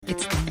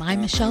My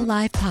Michelle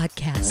Live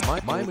podcast.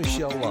 My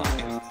Michelle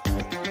Live.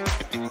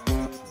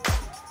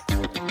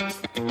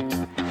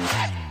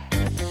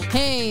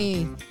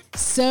 Hey,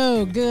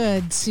 so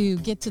good to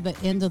get to the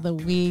end of the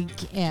week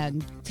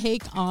and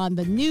take on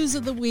the news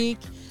of the week,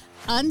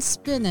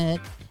 unspin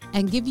it,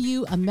 and give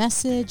you a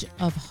message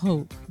of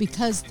hope,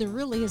 because there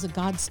really is a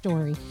God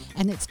story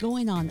and it's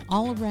going on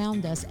all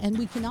around us, and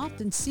we can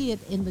often see it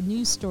in the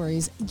news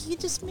stories. You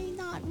just may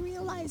not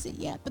realize it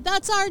yet, but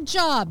that's our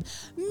job.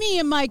 Me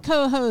and my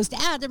co-host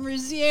Adam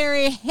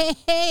Rosieri.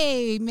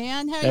 Hey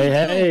man, how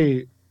you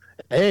doing?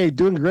 Hey,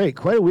 doing great.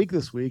 Quite a week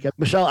this week.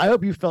 Michelle, I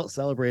hope you felt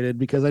celebrated,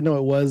 because I know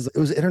it was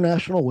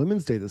International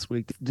Women's Day this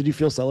week. Did you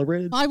feel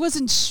celebrated? I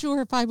wasn't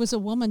sure if I was a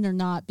woman or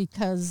not,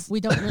 because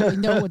we don't really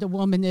know what a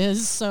woman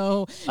is.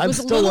 So it was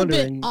a little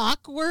bit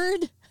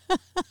awkward.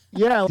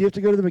 Yeah, you have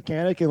to go to the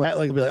mechanic and be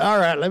like, all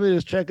right, let me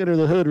just check under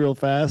the hood real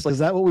fast. Is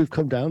that what we've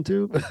come down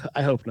to?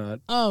 I hope not.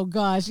 Oh,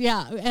 gosh,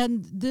 yeah.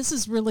 And this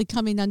is really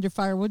coming under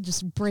fire. We'll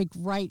just break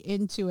right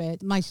into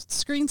it. My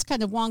screen's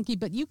kind of wonky,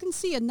 but you can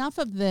see enough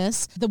of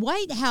this. The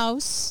White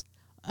House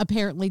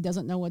apparently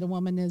doesn't know what a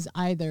woman is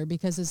either,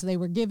 because as they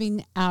were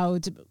giving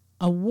out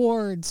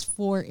awards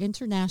for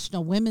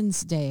International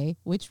Women's Day,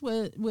 which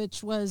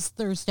was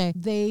Thursday,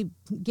 they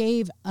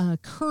gave a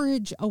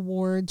Courage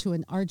Award to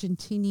an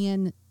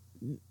Argentinian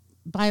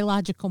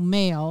biological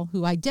male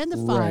who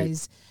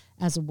identifies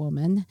as a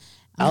woman.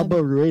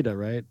 Alba Rueda,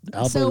 right?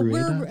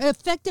 We're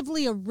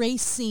effectively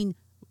erasing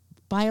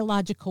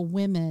biological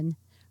women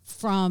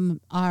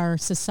from our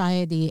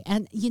society.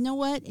 And you know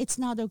what? It's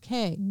not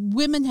okay.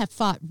 Women have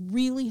fought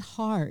really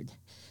hard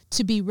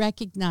to be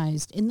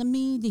recognized in the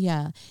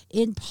media,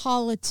 in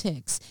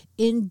politics,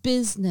 in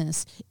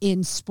business,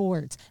 in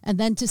sports. And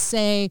then to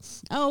say,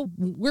 oh,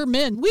 we're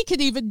men, we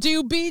could even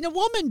do being a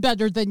woman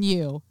better than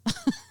you.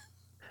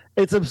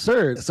 It's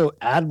absurd. So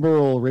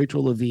Admiral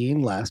Rachel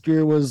Levine last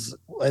year was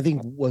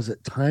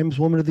it Times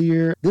Woman of the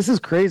Year? This is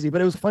crazy, but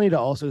it was funny to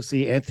also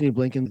see Anthony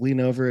Blinken lean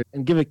over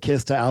and give a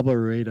kiss to Alba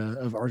Rueda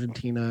of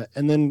Argentina,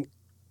 and then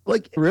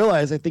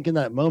realize, I think in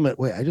that moment,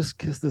 wait, I just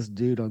kissed this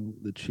dude on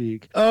the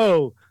cheek.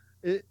 Oh,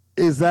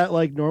 is that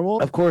normal?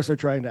 Of course they're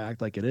trying to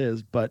act like it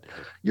is, but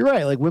you're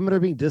right. Women are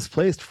being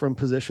displaced from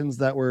positions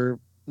that were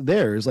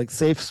theirs,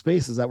 safe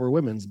spaces that were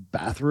women's,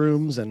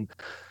 bathrooms and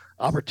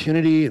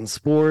opportunity in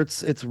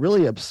sports. It's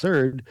really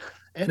absurd.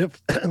 And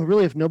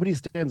if nobody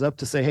stands up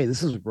to say, hey,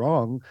 this is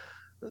wrong,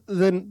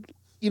 then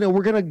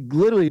we're going to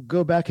literally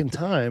go back in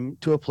time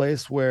to a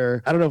place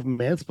where, I don't know if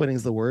mansplaining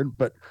is the word,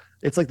 but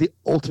it's the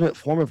ultimate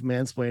form of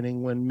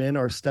mansplaining, when men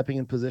are stepping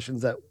in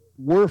positions that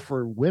were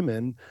for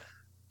women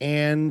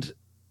and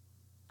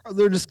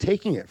they're just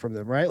taking it from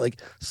them,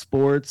 right?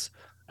 Sports,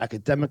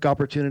 academic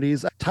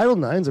opportunities. Title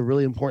IX is a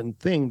really important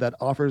thing that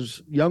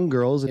offers young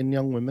girls and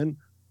young women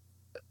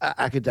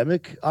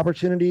academic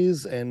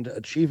opportunities and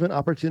achievement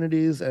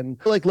opportunities and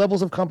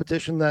levels of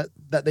competition that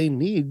they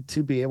need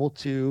to be able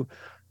to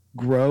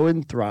grow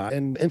and thrive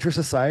and enter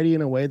society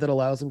in a way that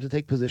allows them to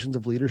take positions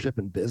of leadership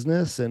in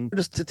business and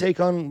just to take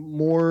on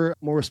more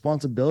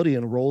responsibility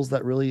and roles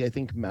that really, I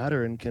think,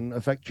 matter and can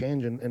affect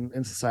change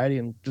in society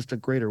in just a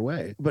greater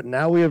way. But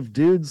now we have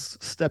dudes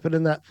stepping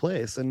in that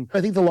place. And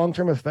I think the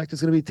long-term effect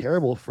is going to be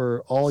terrible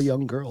for all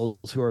young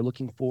girls who are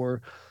looking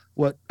for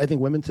what I think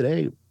women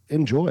today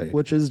enjoy,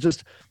 which is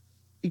just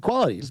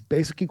equality, just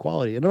basic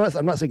equality. And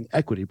I'm not saying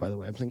equity, by the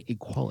way. I'm saying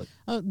equality.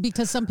 Oh,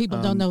 because some people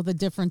don't know the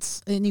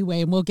difference anyway,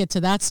 and we'll get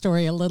to that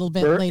story a little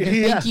bit later.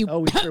 Yeah. Thank you,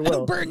 we sure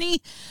will.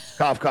 Bernie.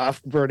 Cough,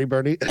 cough, Bernie.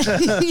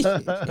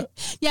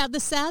 Yeah, the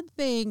sad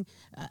thing,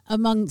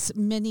 amongst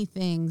many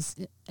things,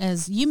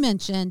 as you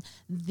mentioned,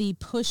 the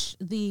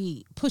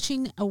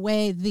pushing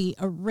away, the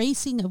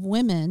erasing of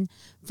women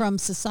from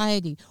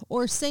society,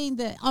 or saying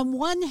that on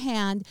one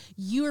hand,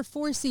 you're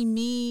forcing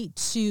me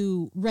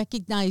to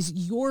recognize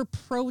your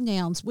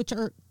pronouns, which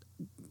are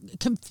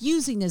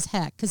confusing as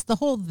heck, because the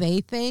whole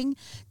they thing,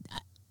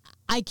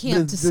 I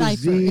can't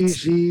decipher. The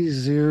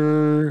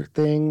Z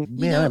thing,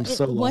 man, I'm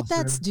so lost. What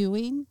that's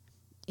doing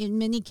in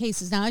many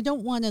cases. Now, I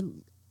don't want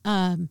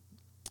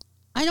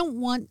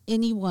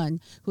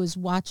anyone who is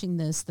watching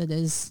this that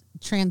is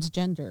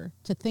transgender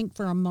to think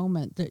for a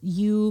moment that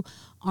you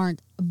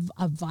aren't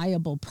a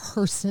viable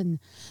person,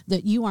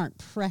 that you aren't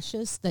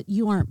precious, that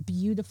you aren't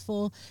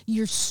beautiful.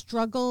 Your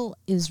struggle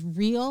is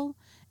real,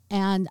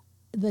 and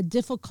the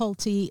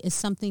difficulty is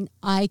something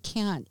I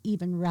can't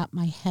even wrap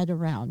my head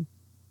around.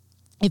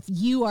 If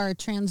you are a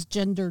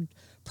transgendered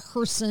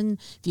person,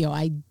 if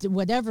you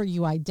whatever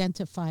you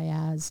identify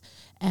as,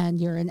 and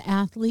you're an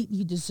athlete,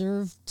 you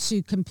deserve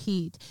to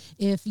compete.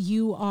 If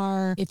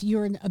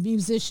you're a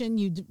musician,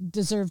 you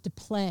deserve to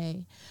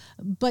play,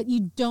 but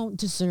you don't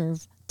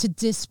deserve to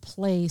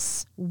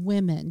displace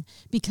women,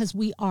 because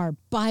we are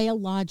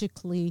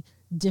biologically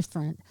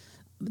different.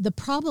 The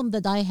problem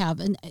that I have,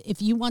 and if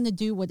you want to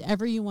do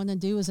whatever you want to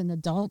do as an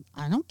adult,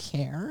 I don't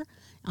care.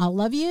 I'll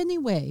love you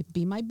anyway.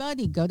 Be my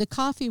buddy. Go to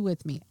coffee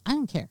with me. I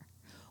don't care.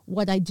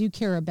 What I do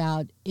care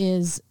about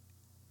is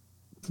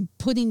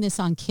putting this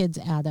on kids,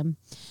 Adam.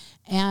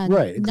 and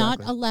Right, not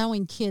exactly.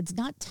 allowing kids,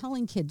 not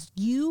telling kids,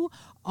 you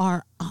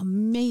are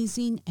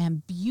amazing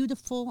and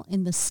beautiful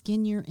in the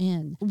skin you're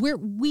in.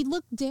 We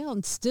look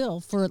down still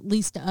for at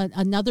least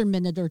another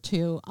minute or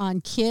two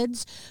on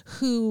kids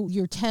who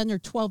you're 10 or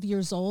 12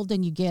 years old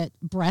and you get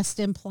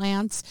breast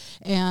implants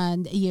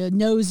and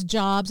nose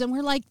jobs. And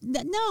we're like,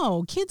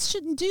 no, kids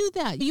shouldn't do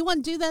that. You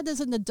want to do that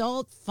as an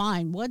adult?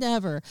 Fine,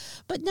 whatever.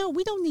 But no,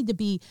 we don't need to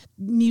be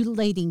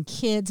mutilating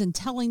kids and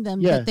telling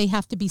them that they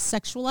have to be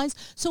sexualized.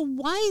 So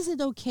why is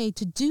it okay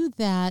to do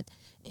that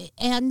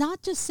and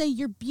not just say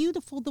you're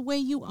beautiful the way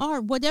you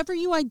are, whatever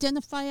you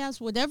identify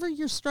as, whatever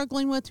you're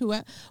struggling with,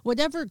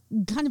 whatever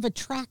kind of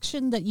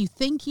attraction that you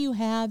think you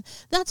have,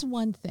 that's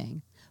one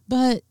thing.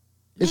 But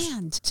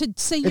man, to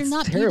say you're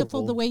not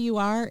beautiful the way you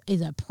are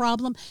is a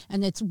problem.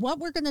 And it's what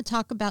we're going to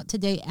talk about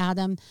today,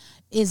 Adam,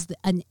 is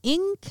an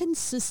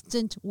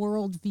inconsistent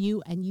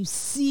worldview. And you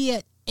see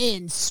it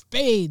in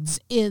spades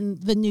in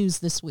the news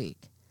this week.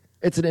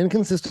 It's an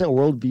inconsistent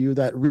worldview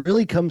that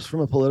really comes from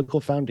a political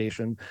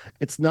foundation.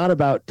 It's not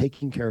about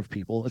taking care of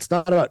people. It's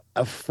not about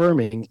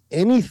affirming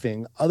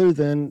anything other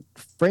than,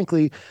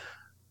 frankly,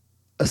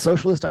 a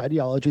socialist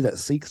ideology that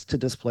seeks to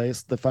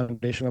displace the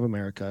foundation of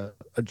America,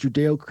 a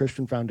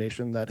Judeo-Christian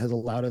foundation that has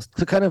allowed us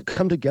to kind of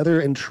come together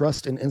and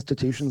trust in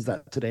institutions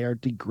that today are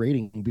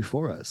degrading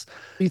before us.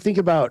 You think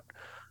about,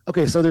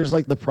 okay, so there's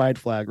like the pride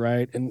flag,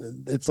 right?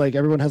 And it's like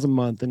everyone has a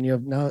month, and you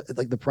have now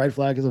like the pride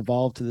flag has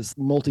evolved to this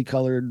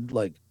multicolored,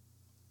 like,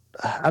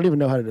 I don't even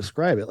know how to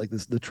describe it, like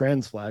the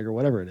trans flag or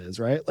whatever it is,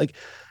 right? Like,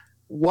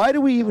 why do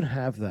we even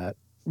have that?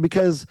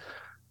 Because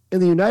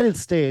in the United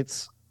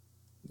States,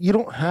 you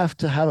don't have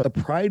to have a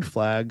pride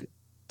flag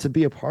to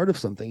be a part of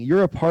something.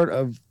 You're a part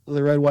of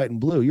the red, white, and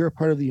blue. You're a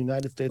part of the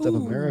United States of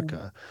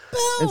America. Boom.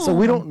 And so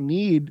we don't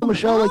need,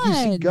 Michelle, like you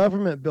see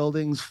government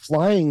buildings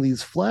flying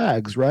these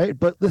flags, right?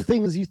 But the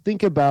thing is, you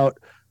think about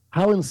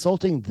how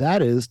insulting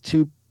that is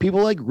to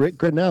people like Rick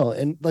Grinnell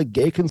and like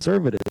gay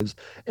conservatives.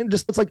 And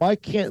just, it's like, why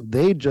can't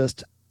they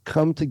just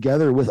come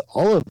together with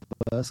all of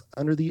us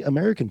under the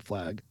American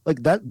flag?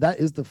 Like that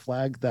is the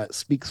flag that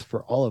speaks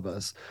for all of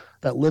us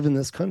that live in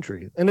this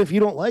country. And if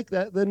you don't like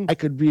that, then I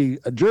could be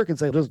a jerk and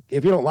say, just,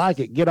 if you don't like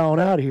it, get on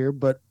out of here.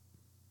 But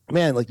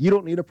man, like, you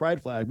don't need a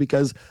pride flag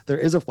because there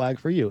is a flag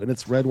for you, and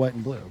it's red, white,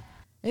 and blue.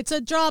 It's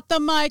a drop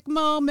the mic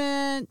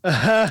moment.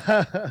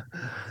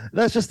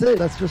 That's just it.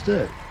 That's just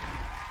it.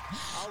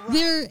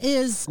 There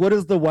is. What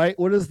does the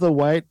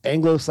white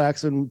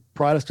Anglo-Saxon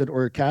Protestant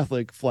or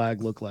Catholic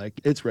flag look like?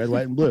 It's red,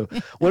 white, and blue.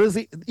 What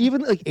is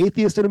even like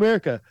atheist in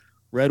America?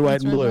 Red,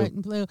 white, and blue. Red, white,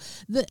 and blue.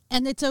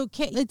 And it's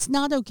okay. It's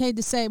not okay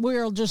to say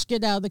we'll just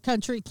get out of the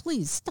country.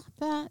 Please stop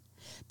that.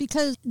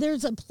 Because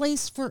there's a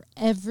place for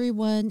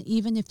everyone,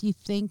 even if you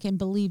think and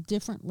believe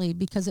differently,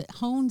 because it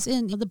hones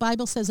in. The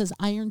Bible says, as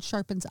iron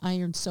sharpens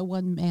iron, so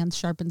one man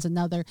sharpens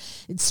another.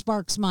 Its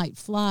sparks might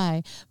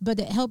fly, but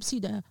it helps you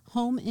to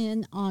home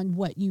in on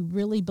what you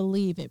really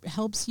believe. It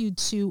helps you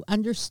to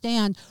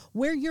understand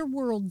where your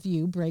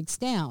worldview breaks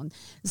down.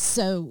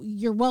 So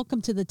you're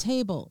welcome to the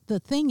table. The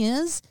thing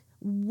is,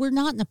 we're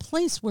not in a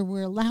place where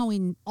we're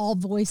allowing all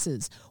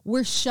voices.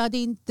 We're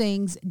shutting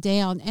things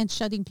down and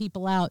shutting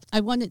people out. I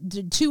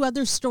wanted two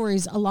other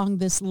stories along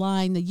this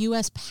line. The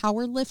U.S.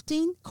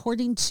 powerlifting,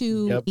 according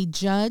to a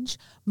judge,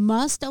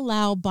 must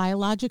allow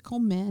biological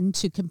men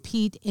to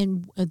compete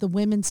in the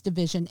women's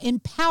division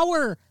in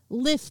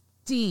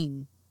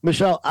powerlifting.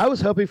 Michelle, I was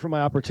hoping for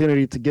my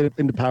opportunity to get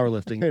into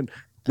powerlifting, and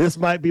this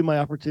might be my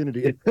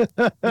opportunity.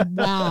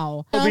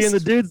 Wow. I'll be in the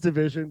dudes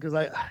division because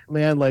I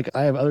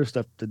have other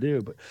stuff to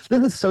do. But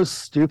this is so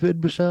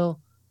stupid,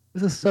 Michelle.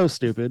 This is so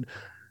stupid.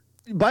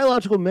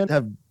 Biological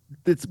men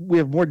we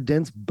have more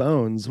dense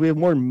bones. We have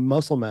more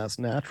muscle mass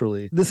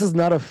naturally. This is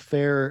not a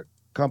fair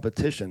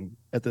competition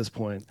at this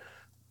point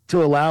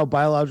to allow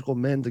biological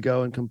men to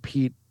go and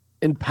compete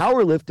in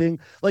powerlifting.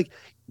 Like,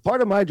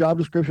 part of my job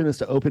description is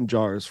to open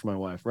jars for my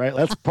wife, right?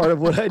 That's part of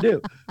what I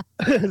do.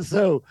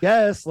 So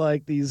yes,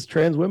 like, these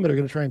trans women are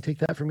going to try and take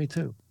that from me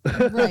too.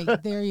 Right,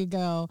 there you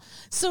go.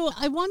 So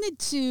I wanted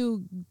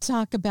to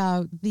talk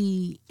about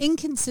the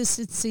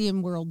inconsistency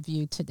in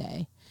worldview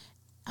today.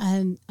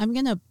 And I'm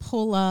going to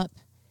pull up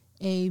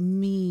a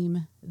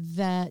meme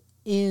that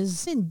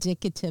is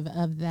indicative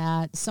of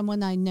that.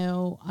 Someone I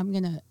know, I'm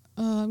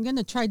going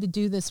to try to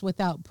do this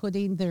without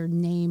putting their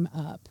name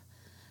up.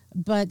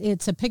 But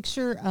it's a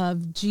picture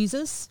of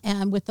Jesus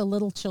and with the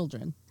little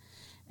children.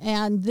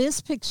 And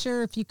this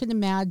picture, if you can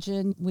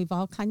imagine, we've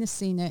all kind of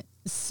seen it.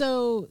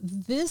 So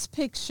this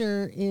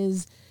picture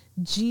is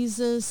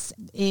Jesus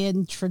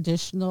in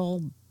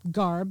traditional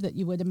garb that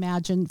you would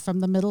imagine from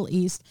the Middle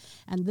East.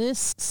 And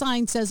this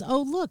sign says,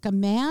 oh, look, a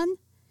man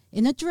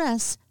in a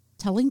dress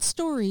telling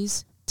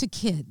stories to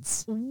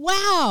kids.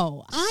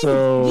 Wow.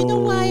 You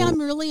know why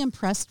I'm really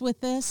impressed with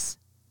this?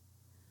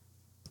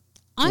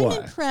 I'm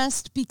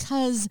impressed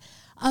because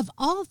of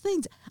all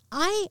things.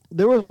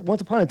 There was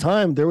once upon a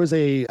time, I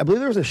believe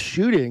there was a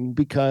shooting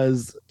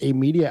because a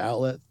media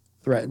outlet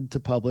threatened to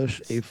publish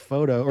a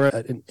photo or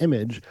an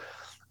image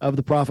of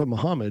the Prophet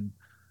Muhammad,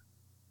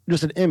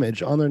 just an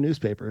image on their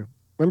newspaper.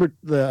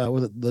 Remember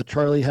was it the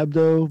Charlie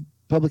Hebdo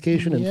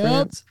publication in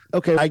France?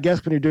 Okay, I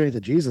guess when you're doing it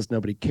to Jesus,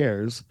 nobody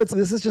cares.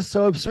 This is just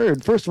so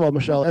absurd. First of all,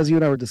 Michelle, as you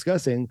and I were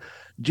discussing,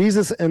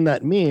 Jesus in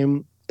that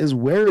meme is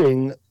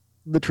wearing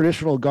the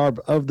traditional garb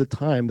of the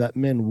time that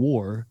men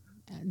wore.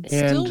 And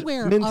still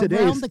wear men today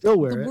around still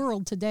wear the it.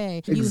 world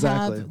today.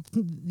 Exactly.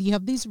 You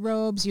have these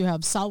robes, you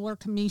have salwar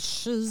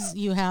kameeshes,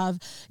 you have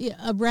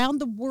around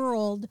the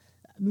world.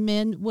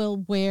 Men will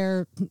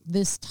wear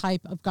this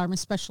type of garment,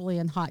 especially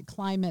in hot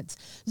climates.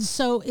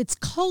 So it's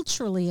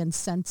culturally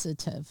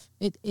insensitive.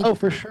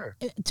 For sure.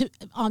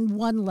 On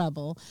one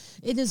level,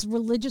 it is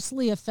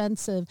religiously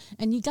offensive.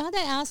 And you got to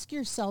ask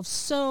yourself,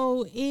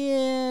 so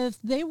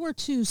if they were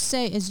to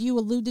say, as you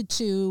alluded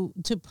to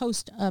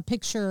post a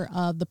picture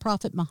of the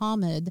Prophet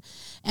Muhammad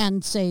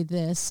and say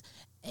this,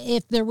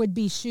 if there would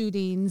be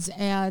shootings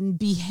and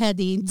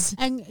beheadings,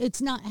 and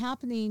it's not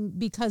happening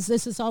because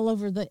this is all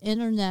over the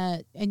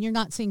internet and you're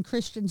not seeing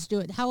Christians do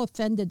it, how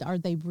offended are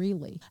they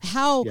really?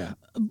 How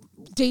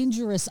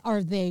dangerous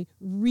are they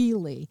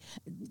really?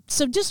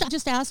 So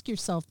just ask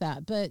yourself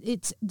that. But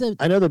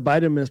I know the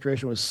Biden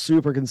administration was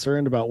super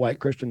concerned about white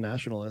Christian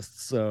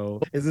nationalists.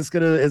 So is this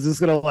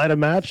gonna light a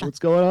match? What's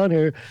going on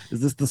here?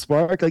 Is this the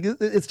spark? Like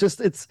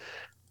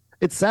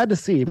it's sad to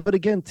see, but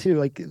again, too,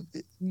 like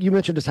you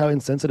mentioned just how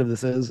insensitive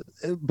this is,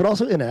 but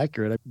also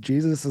inaccurate.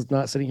 Jesus is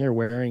not sitting here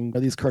wearing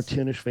these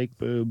cartoonish fake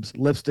boobs,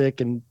 lipstick,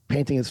 and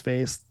painting his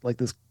face like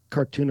this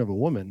cartoon of a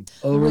woman.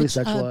 Overly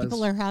sexualized.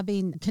 People are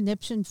having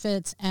conniption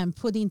fits and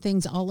putting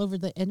things all over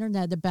the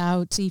internet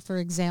about, for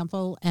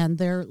example, and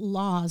their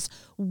laws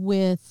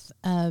with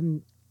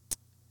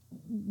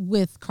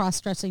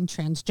cross-dressing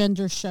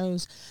transgender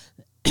shows,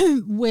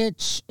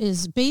 which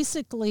is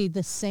basically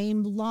the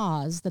same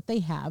laws that they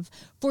have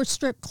for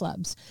strip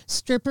clubs.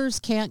 Strippers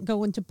can't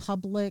go into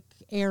public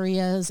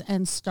areas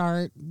and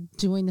start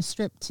doing a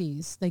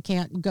striptease. They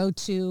can't go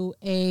to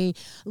a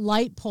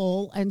light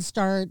pole and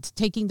start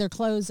taking their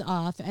clothes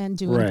off and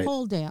doing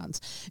pole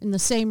dance. In the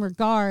same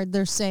regard,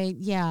 they're saying,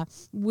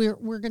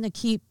 we're going to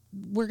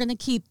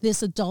keep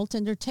this adult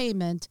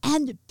entertainment,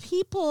 and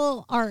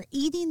people are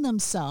eating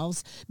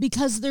themselves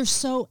because they're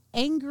so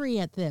angry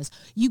at this.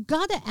 You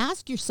got to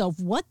ask yourself,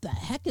 what the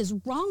heck is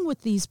wrong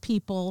with these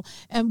people,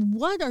 and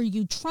what are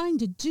you trying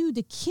to do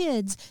to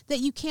kids that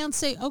you can't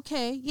say,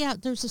 okay,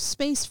 there's a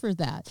space for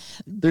that.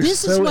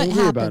 This is what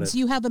happens.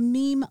 You have a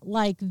meme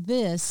like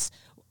this,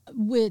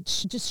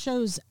 which just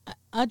shows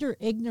utter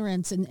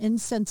ignorance and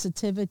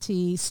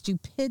insensitivity,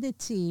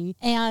 stupidity,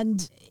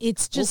 and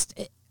it's just...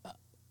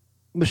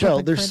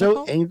 Michelle, they're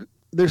so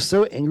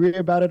angry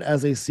about it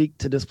as they seek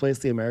to displace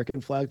the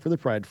American flag for the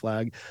pride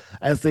flag,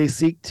 as they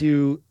seek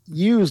to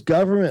use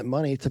government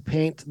money to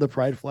paint the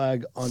pride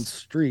flag on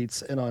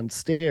streets and on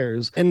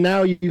stairs. And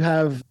now you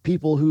have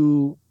people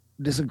who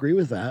disagree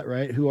with that,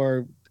 right? Who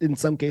are in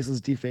some cases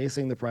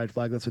defacing the pride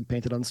flag that's been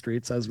painted on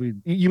streets.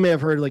 You may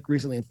have heard, like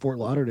recently in Fort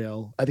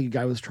Lauderdale, I think a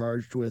guy was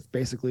charged with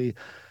basically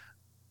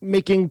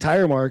making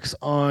tire marks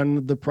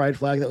on the pride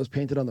flag that was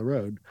painted on the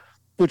road.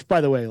 Which,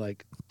 by the way,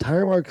 like,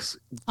 tire marks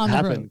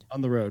happen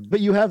on the road. But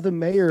you have the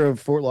mayor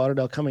of Fort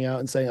Lauderdale coming out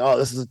and saying, oh,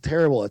 this is a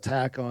terrible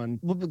attack calling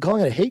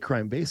it a hate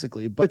crime,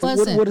 basically. But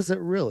what is it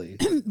really?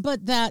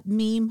 But that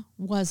meme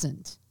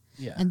wasn't.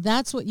 Yeah. And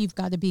that's what you've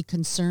got to be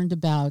concerned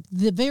about.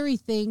 The very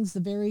things,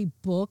 the very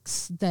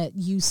books that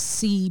you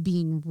see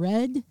being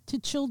read to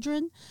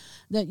children,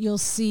 that you'll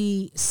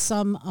see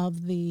some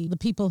of the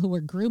people who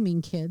are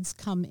grooming kids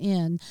come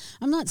in.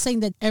 I'm not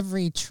saying that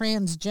every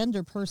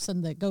transgender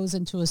person that goes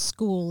into a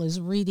school is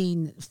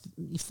reading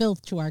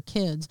filth to our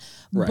kids,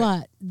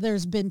 but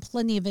there's been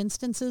plenty of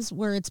instances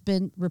where it's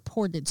been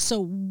reported.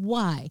 So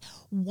why?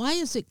 Why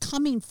is it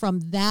coming from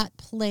that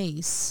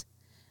place?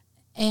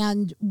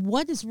 And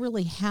what is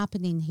really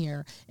happening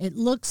here? It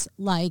looks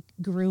like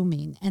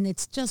grooming, and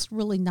it's just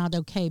really not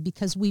okay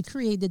because we've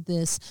created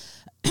this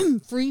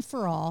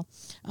free-for-all.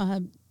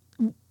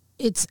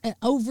 It's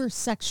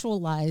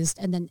over-sexualized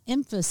and an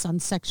emphasis on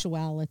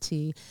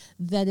sexuality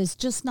that is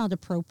just not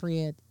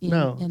appropriate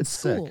in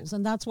schools. Sick.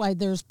 And that's why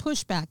there's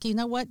pushback. You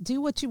know what?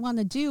 Do what you want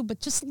to do, but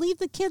just leave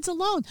the kids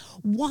alone.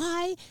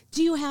 Why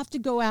do you have to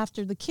go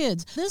after the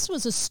kids? This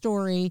was a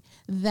story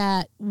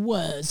that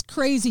was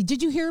crazy.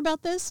 Did you hear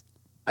about this?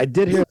 I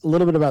did hear a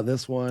little bit about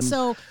this one.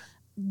 So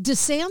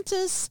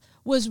DeSantis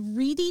was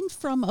reading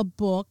from a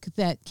book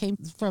that came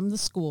from the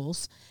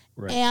schools,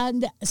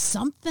 and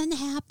something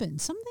happened.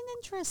 Something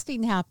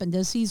interesting happened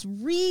as he's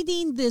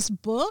reading this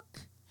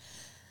book.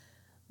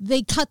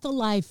 They cut the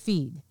live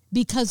feed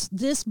because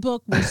this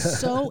book was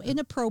so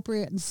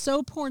inappropriate and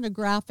so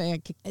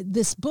pornographic.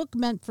 This book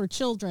meant for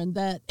children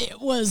that it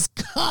was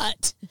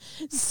cut.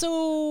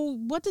 So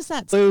what does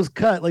that say? So it was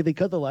cut, like they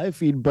cut the live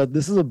feed, but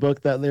this is a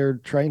book that they're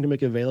trying to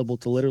make available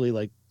to literally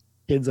like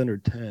kids under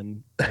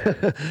 10.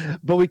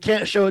 But we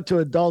can't show it to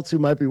adults who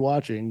might be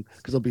watching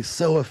because they'll be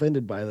so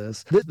offended by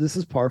this. This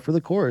is par for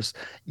the course.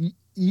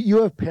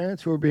 You have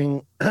parents who are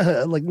being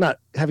like not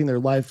having their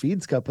live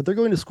feeds cut, but they're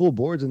going to school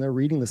boards and they're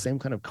reading the same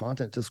kind of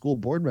content to school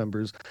board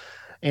members.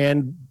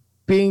 And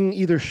being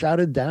either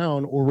shouted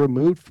down or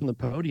removed from the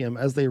podium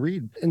as they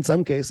read, in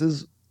some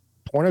cases,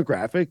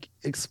 pornographic,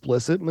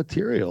 explicit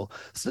material.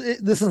 So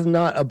this is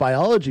not a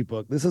biology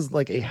book. This is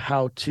like a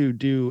how to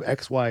do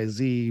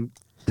XYZ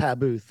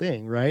taboo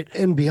thing, right?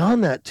 And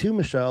beyond that too,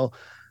 Michelle,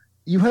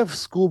 you have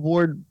school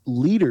board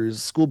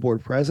leaders, school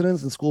board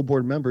presidents, and school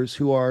board members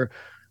who are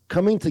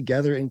coming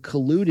together and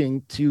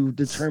colluding to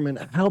determine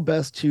how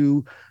best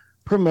to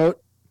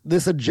promote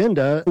this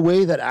agenda in a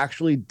way that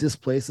actually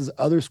displaces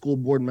other school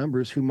board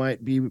members who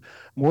might be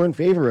more in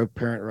favor of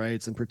parent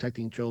rights and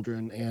protecting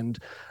children and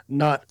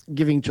not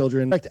giving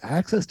children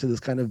access to this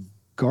kind of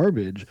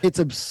garbage. It's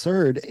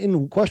absurd.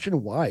 And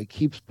question why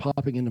keeps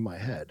popping into my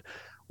head.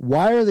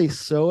 Why are they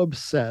so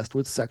obsessed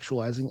with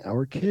sexualizing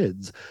our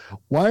kids?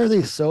 Why are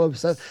they so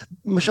obsessed?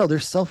 Michelle, they're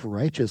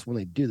self-righteous when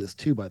they do this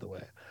too, by the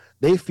way.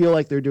 They feel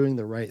like they're doing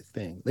the right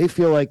thing. They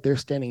feel like they're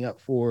standing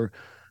up for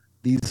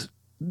these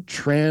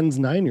trans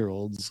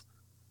 9-year-olds.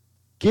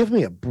 Give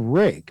me a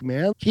break,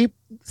 man. Keep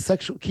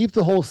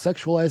the whole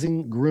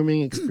sexualizing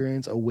grooming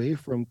experience away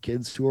from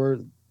kids who are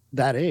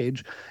that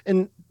age.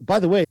 And by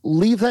the way,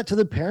 leave that to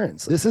the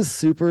parents. This is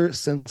super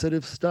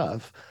sensitive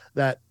stuff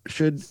that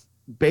should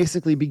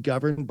basically be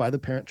governed by the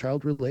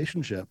parent-child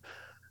relationship,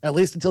 at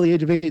least until the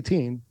age of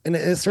 18. And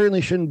it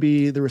certainly shouldn't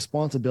be the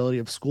responsibility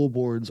of school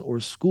boards or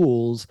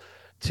schools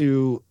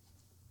to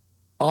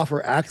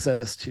offer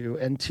access to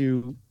and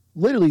to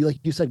literally, like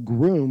you said,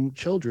 groom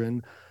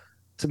children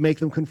to make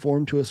them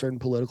conform to a certain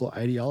political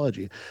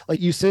ideology. Like,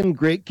 you send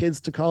great kids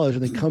to college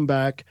and they come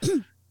back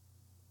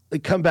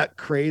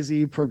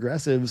crazy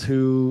progressives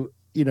who,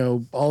 you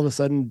know, all of a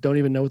sudden don't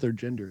even know what their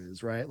gender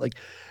is, right? Like,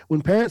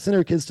 when parents send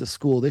their kids to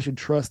school, they should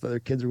trust that their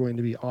kids are going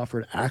to be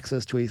offered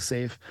access to a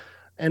safe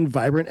and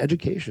vibrant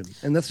education.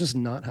 And that's just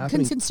not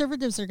happening.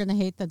 Conservatives are going to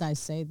hate that I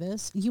say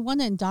this. You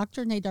want to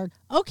indoctrinate our...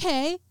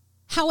 Okay.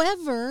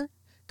 However,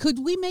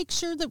 could we make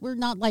sure that we're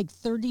not like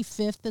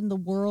 35th in the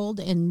world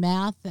in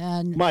math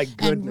and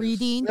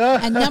reading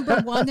and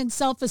number one in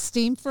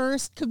self-esteem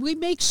first? Could we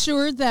make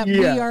sure that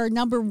we are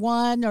number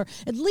one or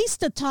at least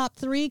the top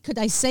 3? Could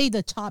I say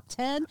the top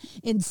 10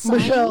 in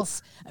science? Michelle,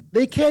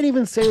 they can't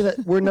even say that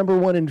we're number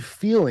one in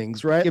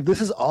feelings, right? If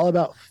this is all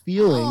about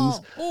feelings,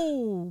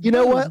 you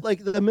know what?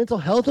 Like, the mental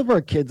health of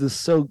our kids is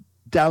so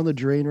down the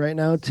drain right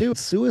now too.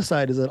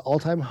 Suicide is at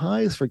all-time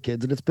highs for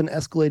kids, and it's been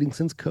escalating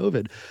since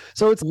COVID.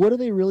 So it's, what are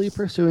they really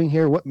pursuing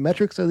here? What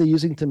metrics are they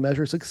using to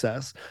measure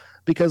success?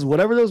 Because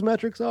whatever those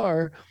metrics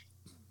are,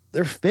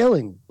 they're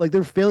failing. Like,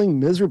 they're failing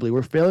miserably.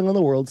 We're failing on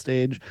the world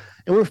stage,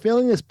 and we're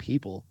failing as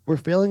people. We're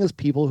failing as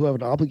people who have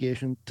an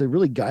obligation to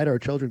really guide our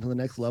children to the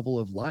next level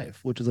of life,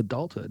 which is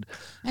adulthood.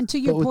 And to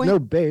your point, with no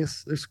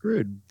base, they're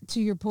screwed.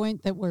 To your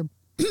point that we're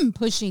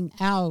pushing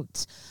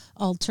out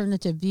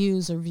alternative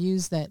views or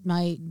views that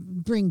might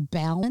bring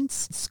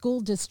balance. School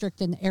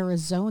district in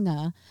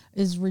Arizona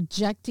is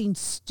rejecting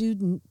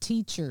student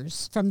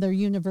teachers from their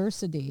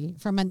university,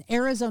 from an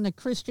Arizona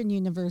Christian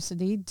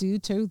university, due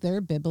to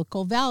their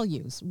biblical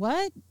values.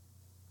 What?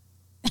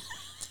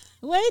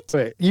 What?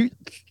 Wait,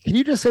 can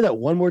you just say that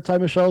one more time,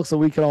 Michelle, so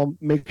we can all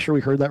make sure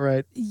we heard that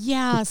right?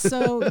 Yeah.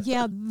 So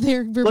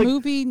they're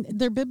removing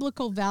their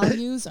biblical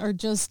values are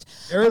just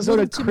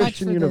Arizona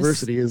Christian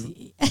University is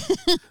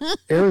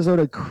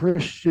Arizona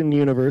Christian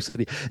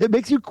University. It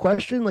makes you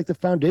question like the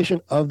foundation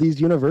of these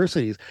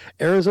universities.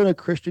 Arizona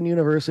Christian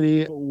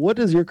University. What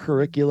does your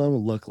curriculum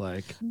look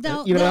like?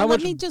 No,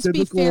 let me just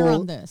be fair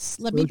on this.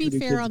 Let me be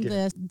fair on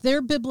this.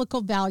 Their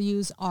biblical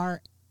values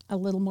are a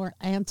little more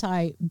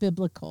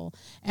anti-biblical.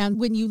 And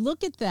when you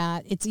look at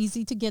that, it's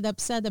easy to get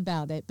upset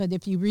about it. But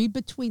if you read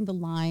between the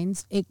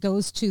lines, it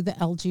goes to the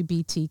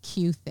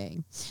LGBTQ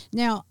thing.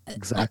 Now,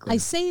 exactly. I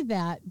say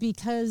that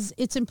because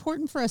it's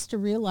important for us to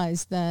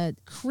realize that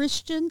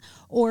Christian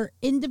or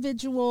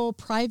individual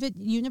private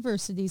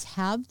universities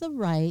have the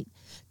right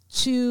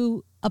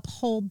to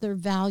uphold their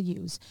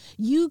values.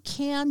 You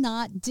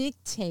cannot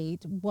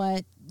dictate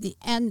what,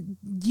 and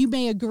you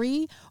may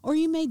agree or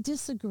you may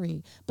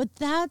disagree, but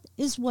that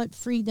is what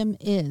freedom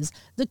is.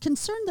 The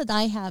concern that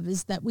I have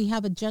is that we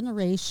have a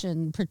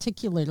generation,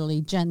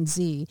 particularly Gen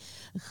Z,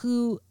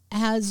 who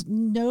has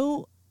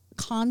no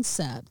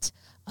concept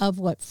of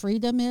what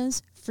freedom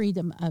is,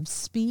 freedom of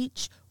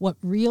speech, what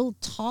real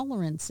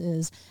tolerance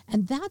is.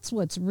 And that's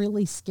what's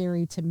really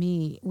scary to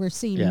me. We're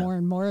seeing more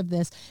and more of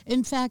this.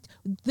 In fact,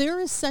 there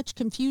is such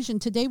confusion.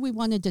 Today we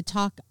wanted to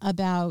talk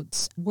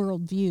about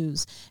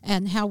worldviews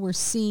and how we're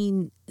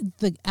seeing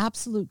the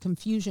absolute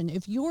confusion.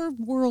 If your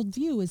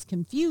worldview is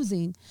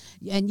confusing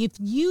and if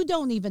you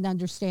don't even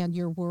understand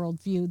your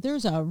worldview,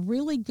 there's a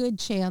really good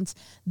chance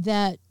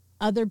that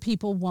other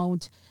people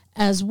won't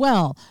as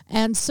well.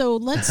 And so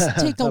let's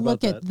take a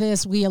look at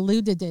this. We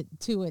alluded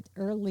to it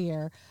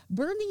earlier.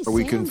 Bernie Sanders. Are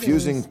we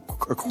confusing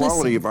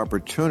equality of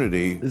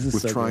opportunity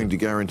with trying to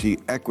guarantee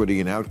equity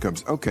in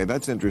outcomes? Okay,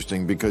 that's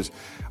interesting because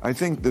I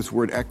think this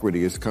word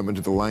equity has come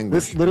into the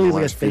language in the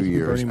last few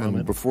years.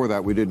 And before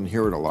that, we didn't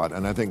hear it a lot.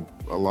 And I think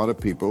a lot of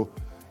people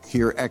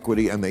hear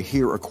equity and they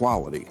hear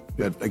equality.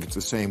 Like it's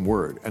the same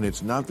word, and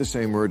it's not the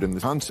same word in the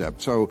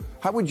concept. So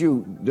how would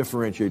you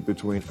differentiate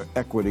between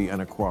equity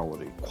and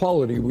equality?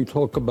 Equality, we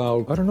talk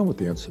about, I don't know what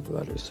the answer to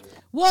that is.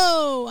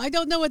 Whoa, I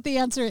don't know what the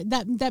answer,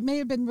 that may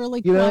have been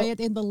really quiet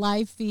in the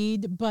live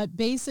feed, but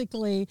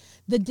basically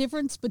the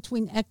difference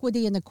between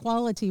equity and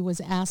equality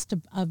was asked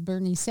of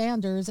Bernie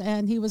Sanders,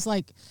 and he was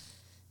like,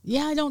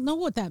 yeah, I don't know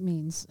what that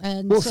means.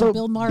 And so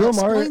Bill Maher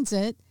explains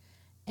it.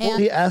 Well,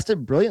 he asked it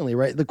brilliantly,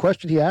 right? The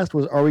question he asked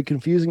was, are we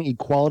confusing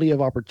equality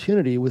of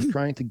opportunity with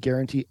trying to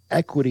guarantee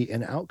equity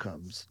in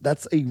outcomes?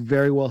 That's a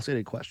very well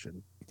stated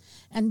question.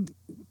 And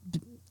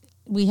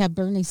we have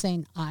Bernie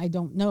saying, I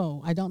don't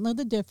know. I don't know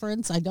the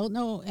difference. I don't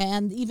know.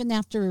 And even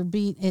after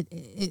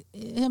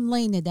him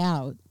laying it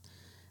out,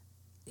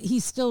 he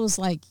still was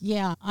like,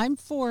 yeah, I'm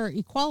for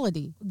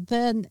equality.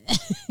 Then,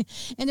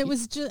 and it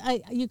was just,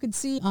 you could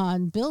see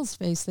on Bill's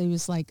face, that he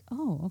was like,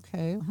 oh,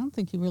 okay. I don't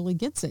think he really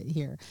gets it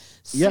here.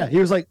 So, yeah, he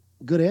was like,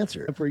 good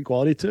answer. I'm for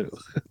equality too.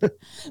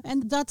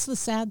 And that's the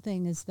sad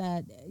thing, is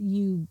that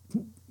you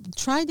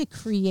try to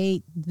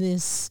create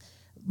this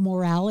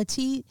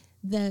morality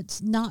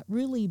that's not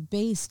really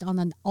based on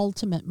an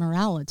ultimate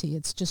morality.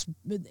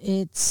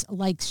 It's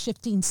like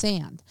shifting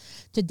sand.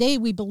 Today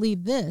we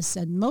believe this,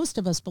 and most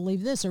of us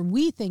believe this, or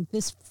we think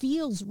this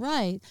feels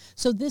right,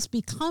 so this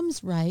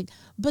becomes right,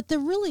 but there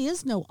really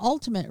is no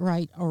ultimate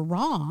right or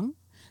wrong.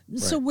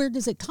 So where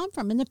does it come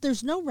from? And if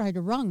there's no right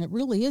or wrong, it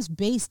really is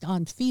based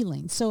on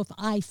feelings. So if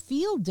I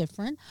feel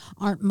different,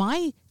 aren't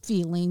my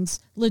feelings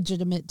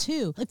legitimate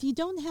too? If you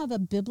don't have a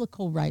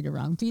biblical right or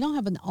wrong, if you don't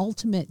have an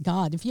ultimate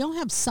God, if you don't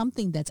have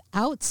something that's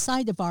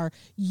outside of our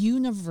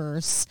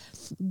universe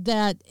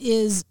that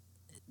is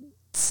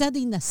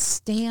setting a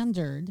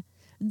standard,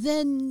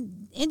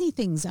 then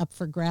anything's up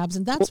for grabs.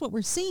 And that's what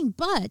we're seeing,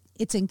 but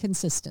it's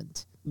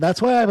inconsistent.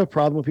 That's why I have a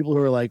problem with people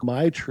who are like,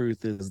 my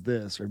truth is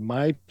this, or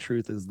my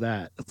truth is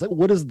that. It's like,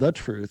 what is the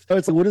truth?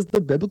 It's like, what is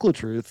the biblical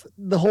truth?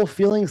 The whole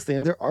feelings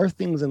thing. There are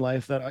things in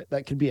life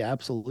that can be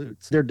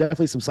absolutes. There are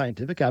definitely some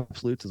scientific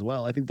absolutes as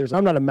well. I think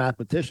I'm not a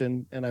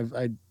mathematician, and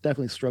I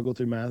definitely struggled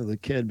through math as a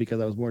kid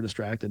because I was more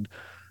distracted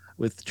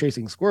with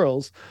chasing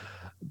squirrels,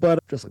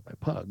 but just like my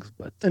pugs.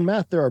 But in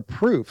math, there are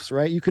proofs,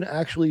 right? You can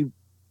actually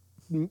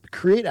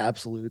create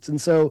absolutes. And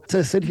so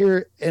to sit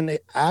here and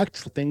act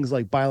things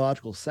like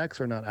biological sex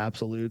are not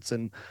absolutes,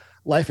 and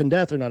life and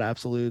death are not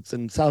absolutes,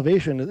 and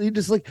salvation, you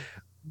just like,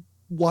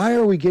 why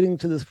are we getting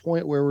to this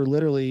point where we're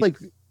literally like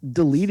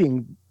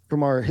deleting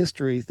from our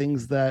history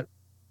things that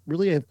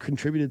really have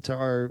contributed to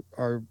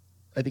our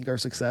I think our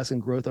success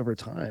and growth over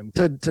time?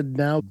 To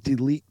now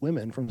delete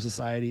women from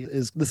society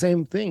is the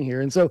same thing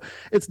here. And so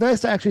it's nice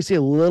to actually see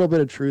a little bit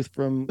of truth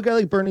from a guy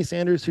like Bernie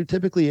Sanders, who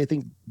typically I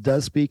think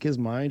does speak his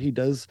mind. He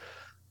does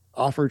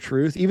offer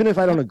truth, even if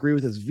I don't agree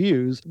with his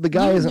views. The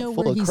guy isn't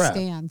full of crap.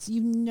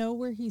 You know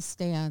where he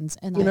stands.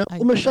 And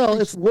Michelle,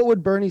 it's what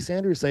would Bernie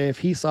Sanders say if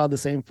he saw the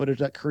same footage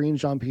that Karine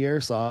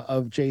Jean-Pierre saw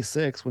of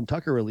J6 when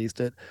Tucker released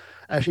it,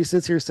 as she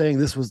sits here saying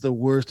this was the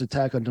worst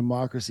attack on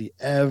democracy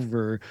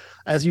ever,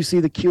 as you see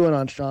the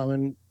QAnon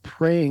shaman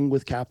praying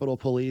with Capitol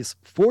Police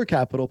for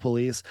Capitol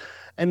Police,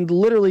 and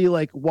literally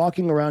like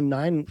walking around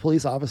 9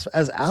 police officers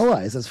as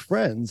allies, as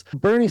friends.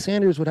 Bernie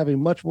Sanders would have a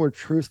much more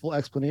truthful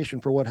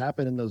explanation for what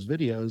happened in those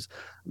videos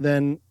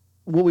than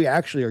what we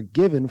actually are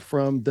given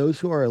from those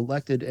who are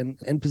elected and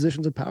in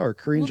positions of power.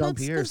 Karine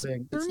Jean-Pierre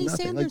saying Bernie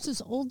Sanders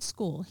is old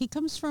school. He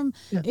comes from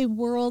a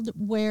world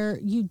where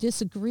you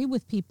disagree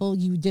with people,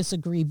 you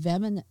disagree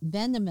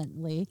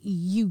vehemently,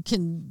 you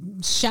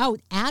can shout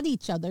at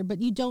each other, but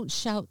you don't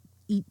shout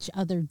each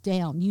other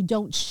down. You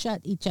don't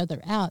shut each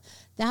other out.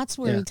 That's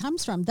where he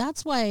comes from.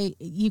 That's why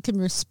you can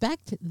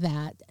respect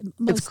that.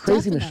 It's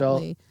crazy,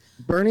 definitely. Michelle.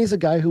 Bernie's a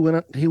guy who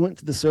went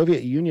to the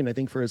Soviet Union, I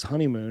think, for his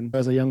honeymoon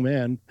as a young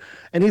man.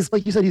 And he's,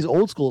 like you said, he's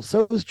old school.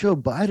 So is Joe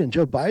Biden.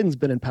 Joe Biden's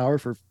been in power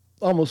for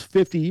almost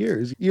 50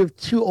 years. You have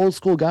 2 old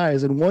school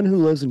guys, and one who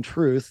lives in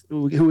truth,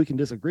 who we can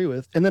disagree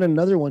with, and then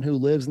another one who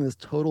lives in this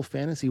total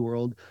fantasy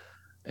world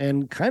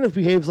and kind of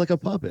behaves like a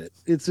puppet.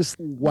 It's just,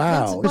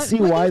 wow. I see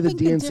why the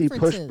DNC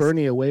pushed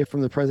Bernie away from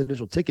the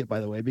presidential ticket,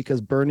 by the way,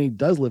 because Bernie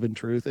does live in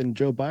truth and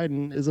Joe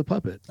Biden is a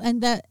puppet.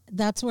 And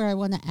that's where I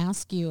want to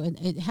ask you, and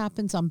it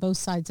happens on both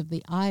sides of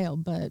the aisle,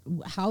 but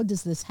how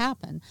does this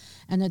happen?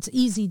 And it's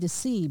easy to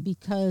see,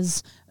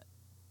 because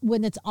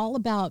when it's all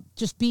about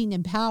just being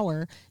in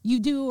power, you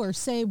do or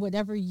say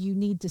whatever you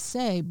need to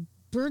say.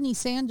 Bernie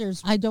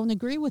Sanders, I don't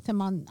agree with him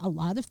on a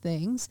lot of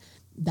things.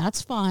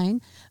 That's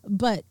fine.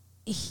 But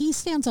he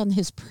stands on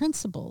his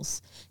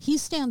principles. He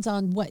stands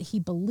on what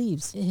he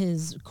believes,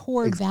 his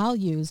core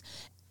values.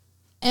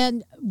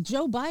 And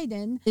Joe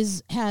Biden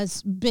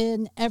has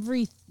been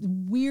every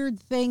weird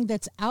thing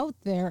that's out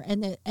there.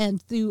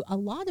 And through a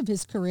lot of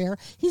his career,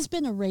 he's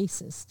been a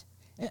racist,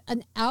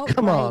 an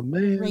outright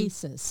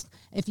racist.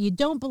 If you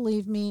don't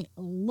believe me,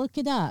 look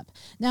it up.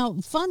 Now,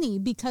 funny,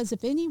 because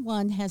if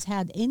anyone has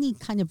had any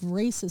kind of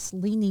racist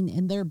leaning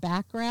in their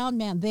background,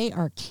 man, they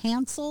are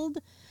canceled.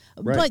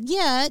 Right. But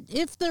yet,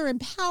 if they're in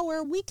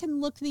power, we can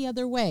look the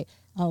other way.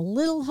 A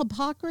little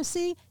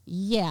hypocrisy?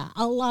 Yeah,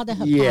 a lot of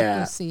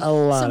hypocrisy. Yeah, a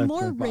lot Some of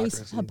more hypocrisy.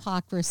 race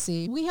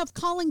hypocrisy. We have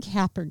Colin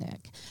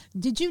Kaepernick.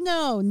 Did you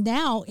know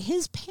now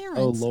his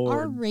parents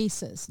are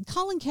racist?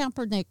 Colin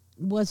Kaepernick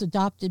was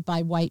adopted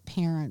by white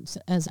parents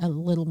as a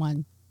little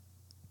one.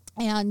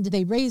 And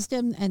they raised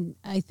him, and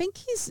I think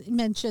he's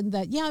mentioned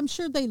that, yeah, I'm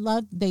sure they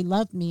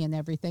loved me and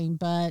everything,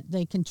 but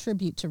they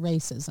contribute to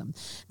racism.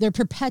 They're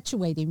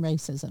perpetuating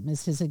racism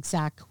is his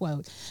exact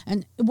quote.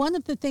 And one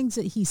of the things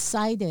that he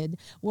cited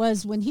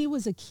was when he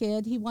was a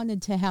kid, he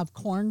wanted to have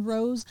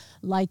cornrows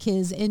like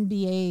his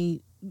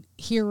NBA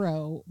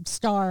hero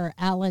star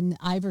Allen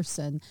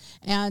Iverson,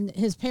 and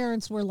his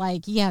parents were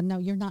like, yeah, no,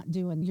 you're not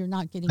getting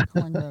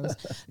cornrows.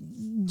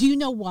 Do you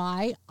know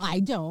why? I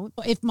don't.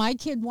 If my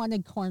kid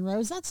wanted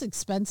cornrows, that's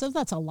expensive,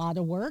 that's a lot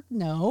of work.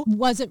 No.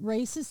 Was it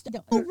racist?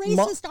 No. How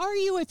racist are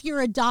you if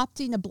you're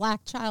adopting a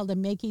black child and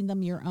making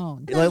them your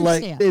own?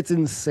 Like it's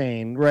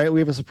insane, right? We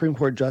have a Supreme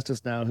Court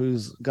justice now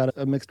who's got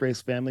a mixed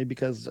race family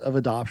because of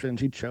adoption.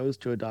 She chose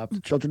to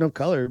adopt children of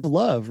color.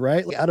 Love,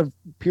 right? Like, out of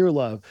pure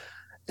love.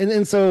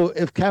 And so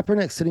if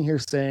Kaepernick's sitting here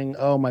saying,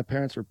 oh, my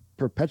parents are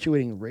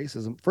perpetuating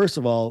racism, first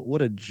of all,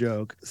 what a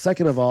joke.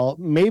 Second of all,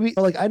 maybe,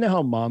 like, I know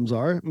how moms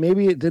are.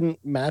 Maybe it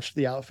didn't match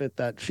the outfit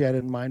that she had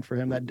in mind for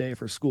him that day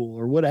for school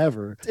or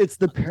whatever. It's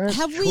the parents'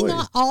 Have choice. we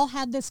not all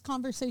had this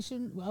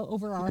conversation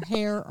over our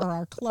hair or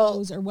our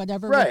clothes or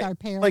whatever with our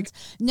parents? Like,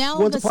 now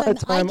all of a sudden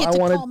I get to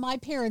call my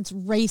parents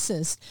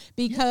racist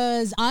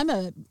because I'm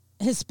a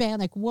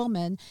Hispanic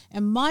woman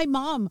and my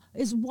mom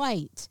is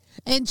white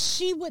and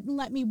she wouldn't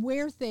let me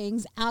wear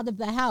things out of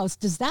the house.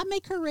 Does that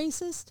make her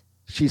racist?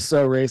 She's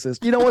so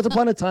racist. You know, once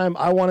upon a time,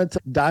 I wanted to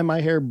dye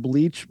my hair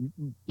bleach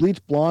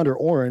blonde or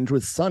orange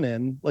with sun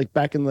in, like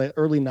back in the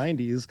early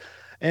 90s.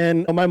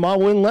 And my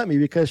mom wouldn't let me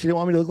because she didn't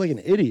want me to look like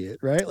an idiot,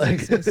 right?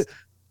 Like,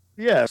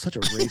 yeah, such a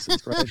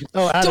racist, right?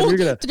 Oh, Adam, you're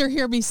going to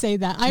hear me say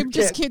that. I'm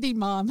just kidding,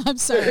 Mom. I'm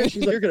sorry.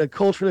 She's like, you're going to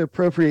culturally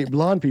appropriate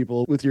blonde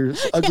people with your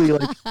ugly,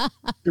 like,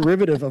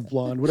 derivative of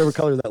blonde, whatever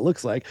color that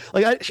looks like.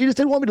 Like, she just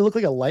didn't want me to look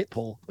like a light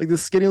pole, like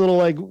this skinny little,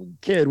 like,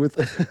 kid with,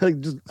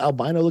 like, just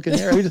albino looking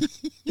hair.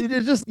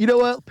 It just, you know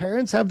what?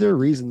 Parents have their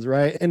reasons,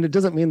 right? And it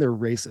doesn't mean they're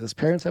racist.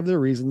 Parents have their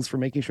reasons for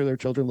making sure their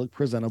children look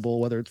presentable,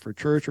 whether it's for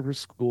church or for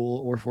school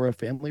or for a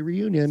family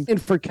reunion.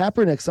 And for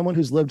Kaepernick, someone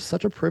who's lived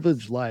such a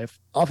privileged life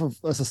off of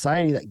a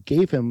society that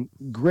gave him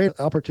great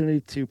opportunity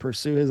to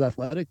pursue his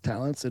athletic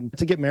talents and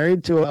to get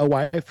married to a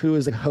wife who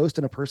is a host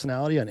and a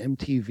personality on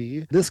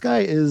MTV. This guy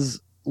is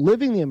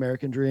living the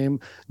American dream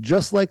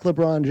just like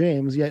LeBron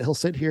James, yet he'll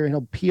sit here and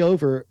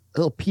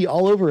he'll pee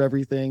all over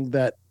everything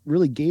that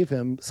really gave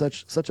him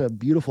such a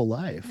beautiful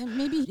life. And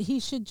maybe he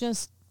should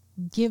just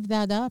give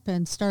that up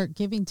and start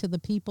giving to the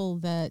people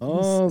that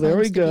there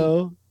we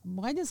go.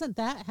 Why doesn't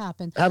that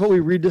happen? How about we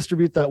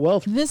redistribute that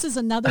wealth? This is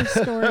another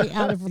story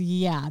out of,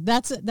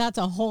 that's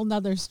a whole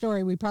nother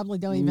story we probably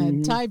don't even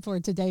have time for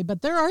today,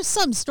 but there are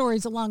some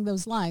stories along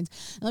those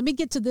lines. Let me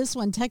get to this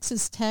one.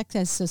 Texas Tech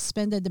has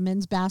suspended a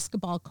men's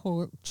basketball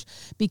coach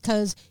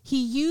because he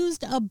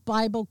used a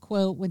Bible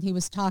quote when he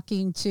was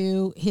talking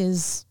to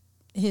his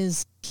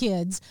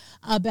kids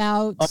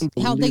about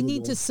how they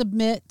need to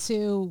submit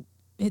to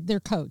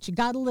their coach. You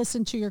got to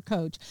listen to your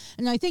coach.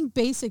 And I think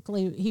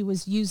basically he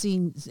was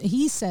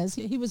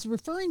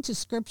referring to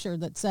scripture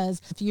that says,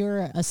 if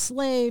you're a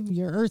slave,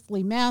 your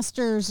earthly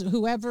masters,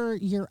 whoever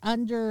you're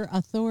under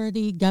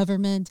authority,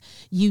 government,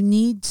 you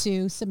need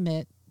to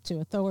submit to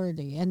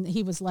authority. And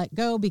he was let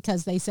go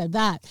because they said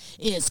that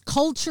is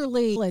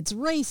culturally, it's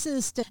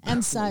racist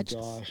and such.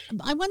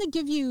 I want to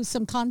give you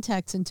some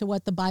context into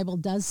what the Bible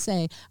does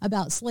say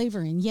about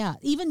slavery. And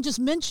even just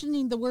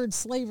mentioning the word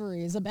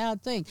slavery is a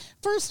bad thing.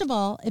 First of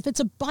all, if it's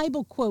a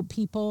Bible quote,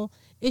 people,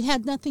 it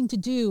had nothing to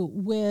do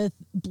with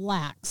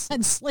blacks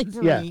and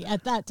slavery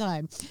at that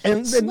time.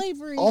 And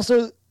slavery.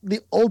 Also, the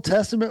Old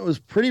Testament was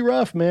pretty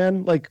rough,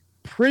 man. Like,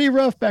 pretty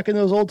rough back in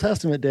those Old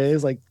Testament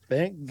days. Like,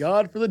 thank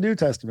God for the New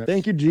Testament.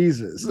 Thank you,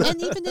 Jesus. And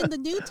even in the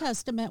New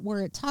Testament,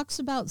 where it talks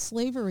about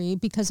slavery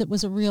because it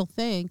was a real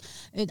thing,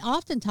 it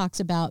often talks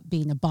about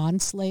being a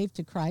bond slave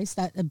to Christ.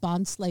 That a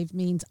bond slave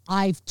means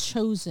I've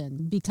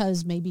chosen,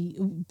 because maybe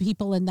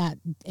people in that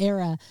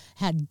era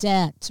had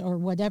debt or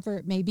whatever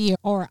it may be,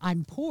 or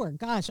I'm poor.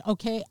 Gosh,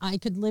 okay, I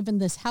could live in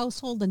this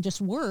household and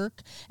just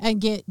work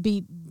and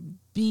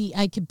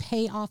I could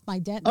pay off my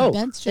debt. And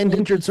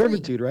indentured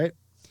servitude, right?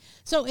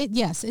 So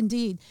yes,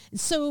 indeed.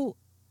 So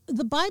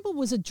the Bible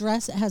has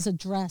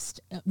addressed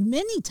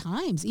many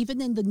times,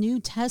 even in the New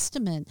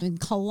Testament, in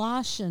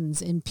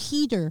Colossians, in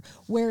Peter,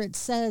 where it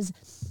says,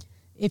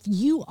 if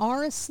you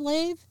are a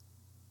slave,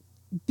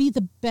 be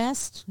the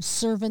best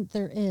servant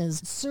there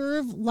is.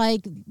 Serve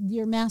like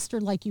your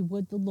master, like you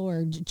would the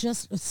Lord.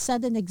 Just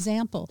set an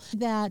example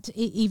that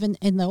even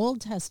in the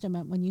Old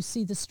Testament, when you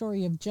see the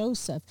story of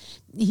Joseph,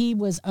 he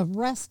was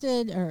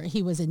arrested or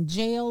he was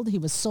jailed. He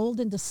was sold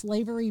into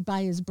slavery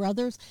by his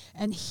brothers,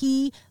 and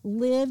he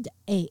lived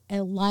a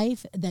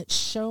life that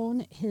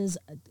shone his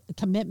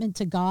commitment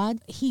to God.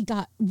 He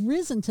got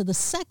risen to the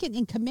second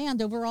in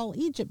command over all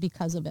Egypt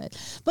because of it.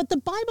 But the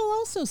Bible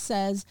also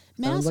says,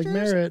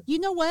 masters, you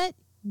know what?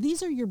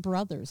 These are your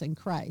brothers in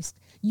Christ.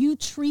 You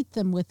treat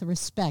them with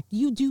respect.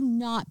 You do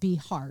not be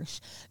harsh.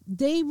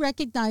 They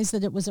recognized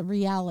that it was a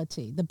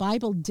reality. The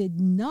Bible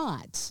did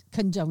not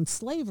condone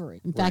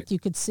slavery. In fact, you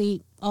could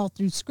see all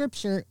through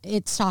Scripture,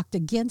 it talked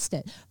against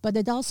it. But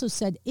it also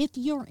said, if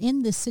you're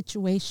in this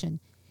situation,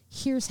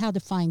 here's how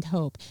to find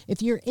hope.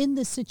 If you're in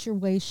this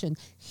situation,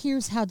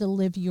 here's how to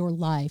live your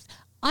life.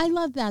 I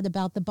love that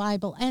about the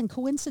Bible. And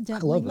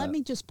coincidentally, let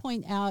me just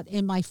point out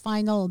in my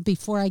final,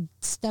 before I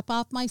step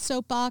off my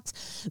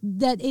soapbox,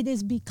 that it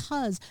is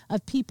because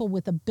of people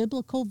with a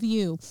biblical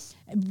view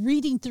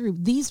reading through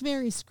these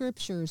very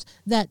scriptures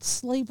that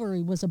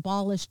slavery was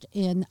abolished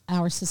in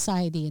our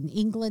society in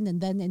England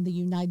and then in the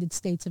United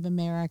States of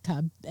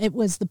America. It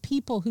was the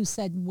people who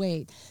said,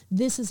 wait,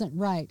 this isn't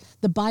right.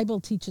 The Bible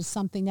teaches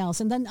something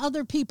else. And then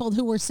other people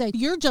who were saying,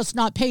 you're just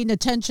not paying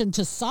attention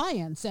to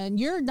science and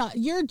you're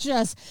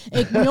just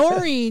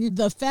ignoring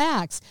the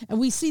facts. And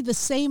we see the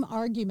same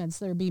arguments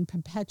that are being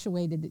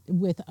perpetuated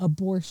with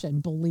abortion,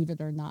 believe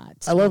it or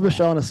not. I love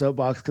Michelle on a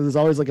soapbox because it's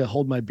always like a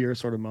hold my beer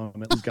sort of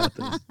moment. We've got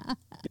this.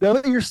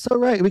 You're so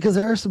right, because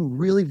there are some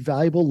really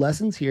valuable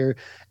lessons here.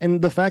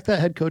 And the fact that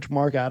head coach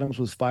Mark Adams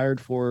was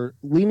fired for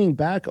leaning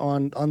back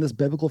on this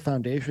biblical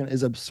foundation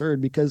is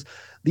absurd, because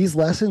these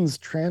lessons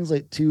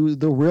translate to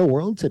the real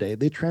world today.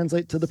 They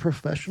translate to the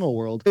professional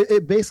world.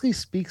 It basically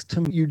speaks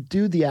to you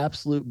do the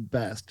absolute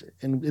best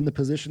in the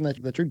position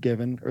that you're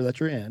given or that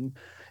you're in.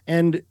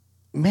 And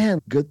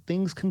man, good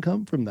things can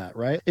come from that,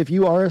 right? If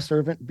you are a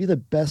servant, be the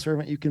best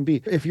servant you can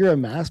be. If you're a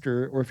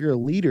master or if you're a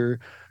leader,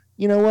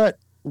 you know what?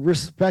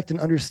 Respect and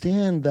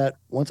understand that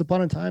once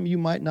upon a time, you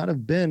might not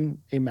have been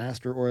a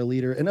master or a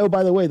leader. And oh,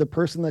 by the way, the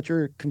person that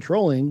you're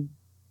controlling,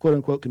 quote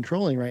unquote,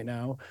 controlling right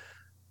now,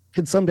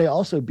 could someday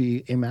also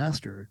be a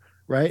master,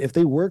 right? If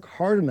they work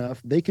hard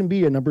enough, they can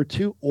be a number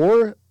 2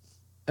 or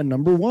a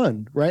number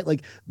 1, right?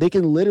 Like they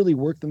can literally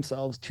work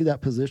themselves to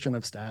that position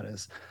of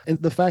status.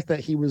 And the fact that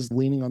he was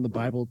leaning on the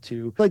Bible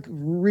to like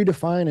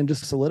redefine and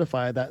just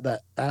solidify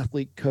that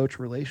athlete coach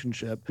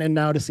relationship. And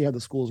now to see how the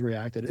schools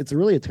reacted, it's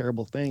really a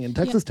terrible thing. And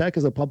Texas Tech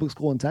is a public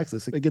school in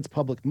Texas. It gets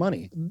public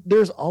money.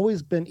 There's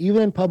always been,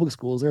 even in public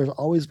schools, there's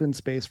always been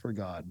space for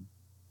God.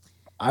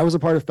 I was a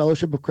part of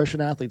Fellowship of Christian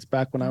Athletes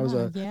back when I was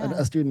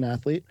a student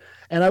athlete.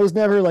 And I was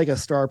never like a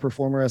star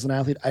performer as an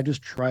athlete. I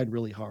just tried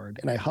really hard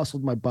and I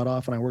hustled my butt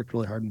off and I worked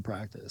really hard in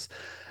practice.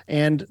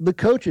 And the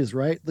coaches,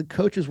 right? The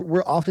coaches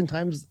were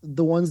oftentimes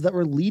the ones that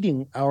were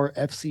leading our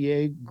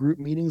FCA group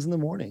meetings in the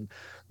morning,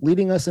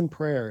 leading us in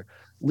prayer,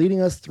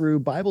 leading us through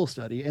Bible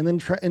study, and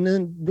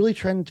then really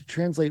trying to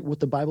translate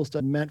what the Bible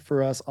study meant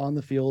for us on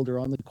the field or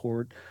on the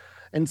court.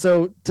 And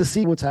so to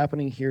see what's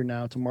happening here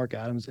now to Mark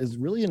Adams is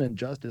really an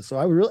injustice. So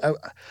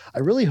I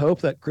really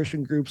hope that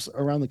Christian groups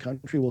around the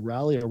country will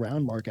rally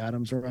around Mark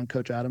Adams, around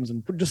Coach Adams,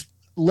 and just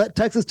let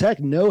Texas Tech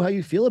know how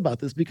you feel about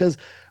this, because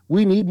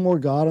we need more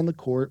God on the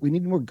court. We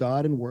need more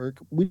God in work.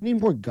 We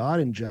need more God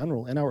in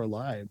general in our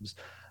lives.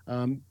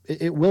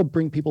 It will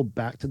bring people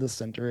back to the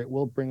center. It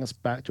will bring us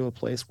back to a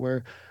place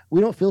where we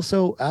don't feel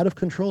so out of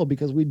control,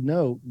 because we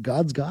know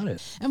God's got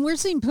it. And we're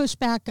seeing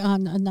pushback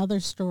on another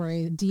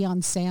story.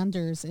 Deion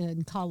Sanders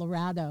in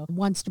Colorado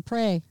wants to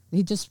pray.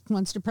 He just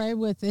wants to pray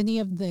with any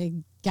of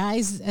the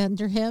guys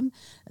under him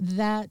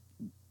that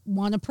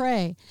want to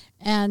pray,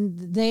 and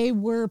they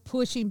were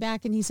pushing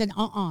back, and he said,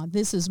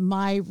 this is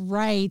my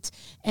right.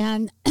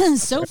 And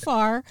so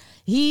far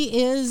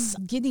he is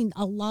getting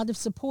a lot of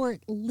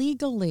support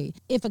legally.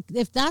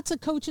 If that's a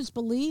coach's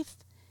belief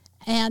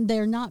and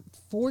they're not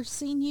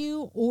forcing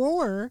you,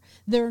 or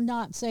they're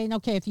not saying,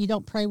 okay, if you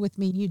don't pray with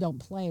me, you don't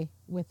play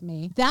with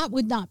me, that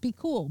would not be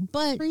cool.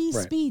 But free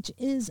speech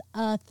is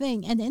a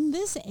thing. And in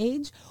this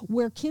age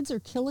where kids are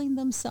killing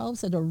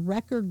themselves at a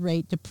record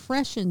rate,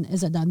 depression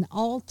is at an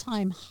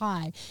all-time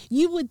high,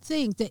 you would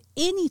think that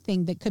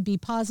anything that could be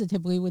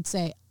positive, we would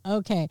say,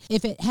 okay,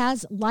 if it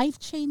has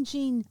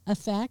life-changing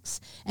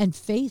effects, and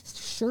faith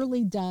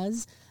surely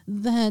does,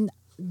 then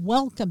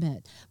welcome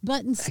it.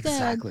 But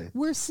instead,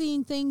 we're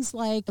seeing things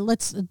like,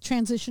 let's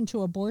transition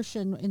to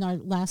abortion in our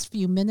last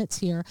few minutes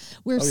here.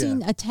 We're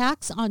seeing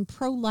attacks on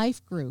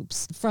pro-life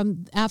groups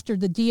from after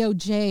the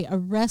DOJ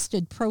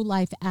arrested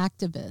pro-life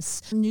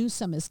activists.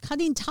 Newsom is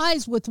cutting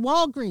ties with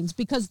Walgreens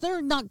because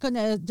they're not going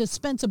to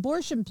dispense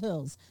abortion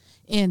pills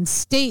in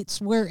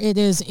states where it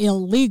is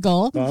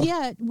illegal.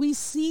 Yet we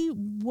see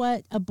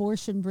what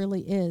abortion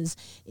really is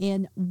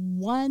in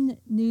one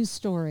news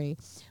story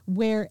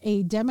where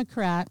a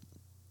Democrat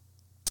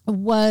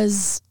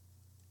was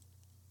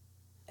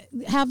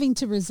having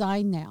to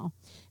resign now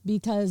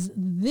because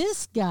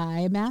this guy,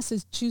 a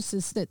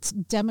Massachusetts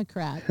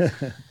Democrat,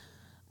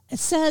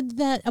 said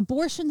that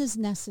abortion is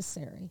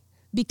necessary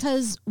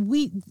because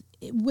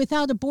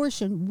without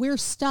abortion, we're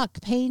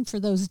stuck paying for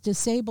those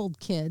disabled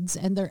kids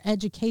and their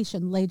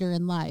education later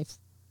in life.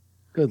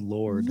 Good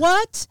Lord.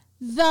 What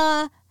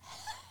the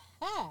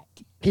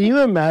heck? Can you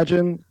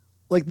imagine,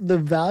 like, the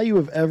value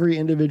of every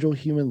individual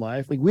human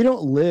life? Like, we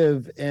don't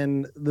live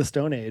in the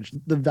Stone Age.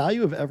 The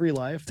value of every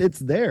life, it's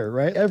there,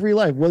 right? Every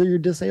life, whether you're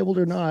disabled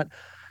or not,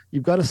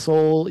 you've got a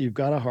soul, you've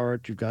got a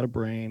heart, you've got a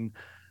brain,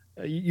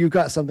 you've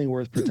got something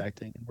worth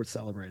protecting, worth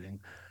celebrating.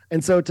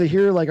 And so to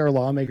hear, like, our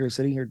lawmakers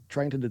sitting here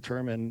trying to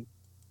determine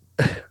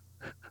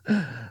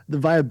the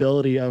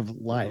viability of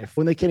life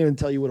when they can't even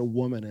tell you what a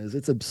woman is,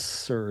 it's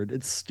absurd.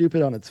 It's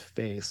stupid on its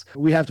face.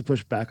 We have to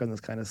push back on this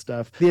kind of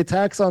stuff. The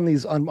attacks on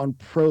these on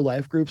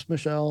pro-life groups,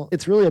 Michelle,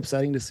 it's really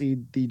upsetting to see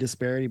the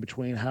disparity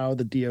between how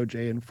the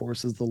DOJ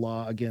enforces the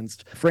law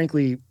against,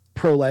 frankly,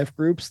 pro-life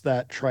groups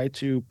that try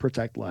to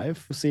protect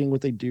life, seeing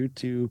what they do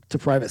to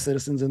private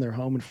citizens in their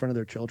home in front of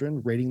their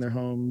children, raiding their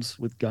homes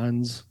with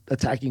guns,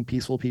 attacking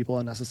peaceful people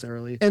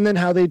unnecessarily, and then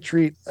how they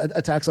treat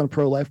attacks on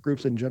pro-life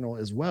groups in general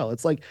as well.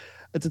 It's like,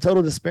 it's a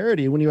total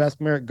disparity. When you ask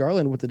Merrick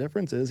Garland what the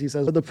difference is, he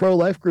says the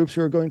pro-life groups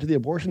who are going to the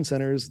abortion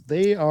centers,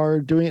 they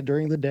are doing it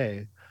during the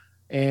day.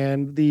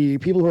 And the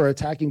people who are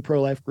attacking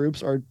pro-life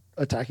groups are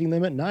attacking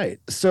them at night.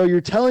 So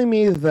you're telling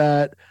me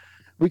that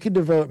we could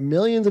devote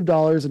millions of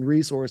dollars and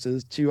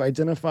resources to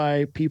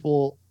identify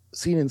people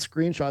seen in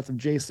screenshots of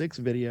J6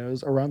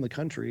 videos around the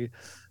country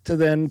to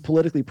then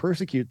politically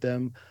persecute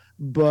them,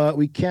 but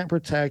we can't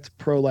protect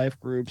pro-life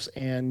groups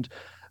and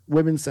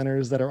women's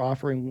centers that are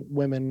offering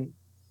women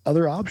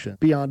other options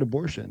beyond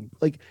abortion.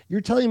 Like,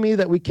 you're telling me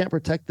that we can't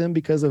protect them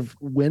because of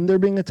when they're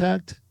being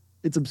attacked?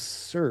 It's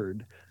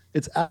absurd.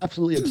 It's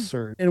absolutely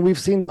absurd. And we've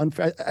seen,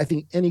 I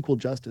think, unequal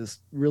justice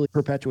really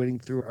perpetuating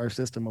through our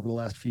system over the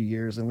last few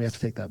years, and we have to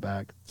take that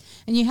back.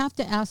 And you have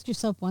to ask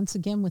yourself once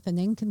again, with an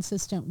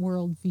inconsistent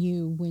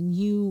worldview, when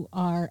you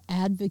are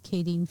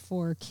advocating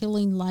for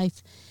killing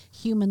life,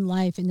 human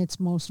life in its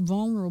most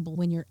vulnerable,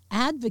 when you're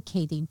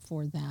advocating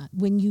for that,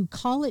 when you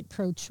call it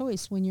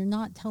pro-choice, when you're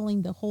not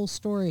telling the whole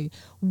story,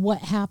 what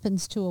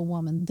happens to a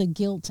woman, the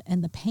guilt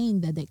and the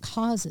pain that it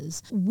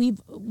causes,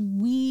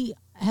 we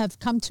have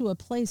come to a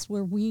place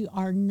where we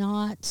are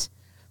not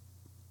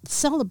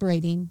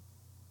celebrating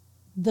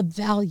the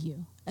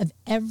value of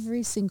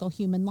every single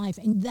human life.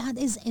 And that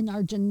is in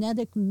our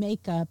genetic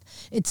makeup.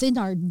 It's in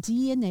our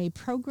DNA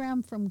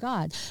program from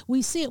God.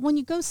 We see it when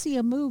you go see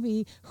a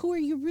movie. Who are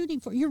you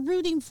rooting for? You're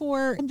rooting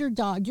for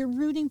underdog. You're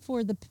rooting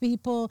for the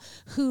people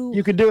who...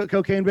 You could do it,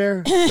 Cocaine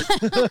Bear.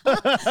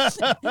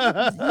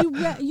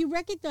 You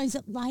recognize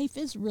that life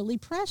is really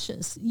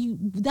precious.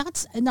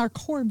 That's in our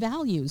core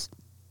values.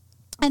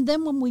 And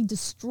then when we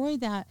destroy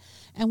that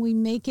and we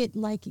make it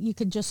like you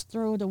could just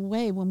throw it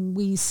away, when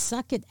we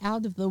suck it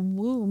out of the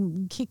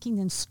womb, kicking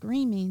and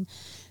screaming,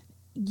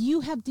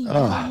 you have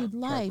devalued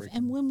life.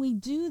 And when we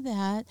do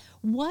that,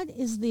 what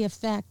is the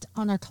effect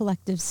on our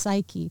collective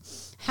psyche?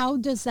 How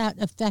does that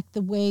affect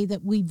the way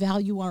that we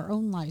value our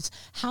own lives?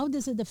 How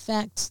does it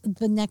affect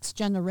the next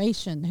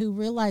generation who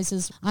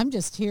realizes I'm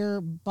just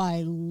here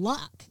by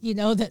luck,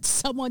 that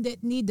someone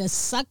didn't need to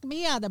suck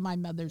me out of my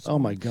mother's womb? Oh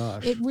my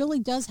gosh. It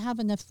really does have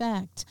an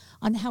effect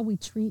on how we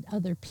treat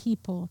other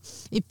people.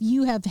 If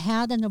you have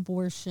had an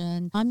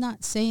abortion, I'm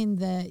not saying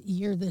that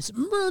you're this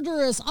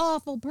murderous,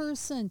 awful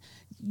person.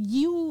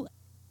 You,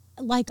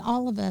 like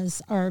all of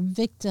us, are a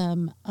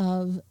victim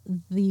of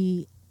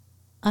the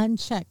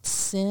unchecked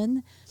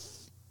sin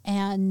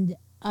and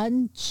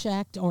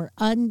unchecked or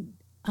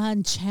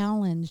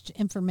unchallenged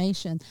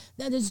information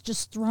that is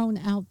just thrown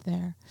out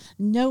there.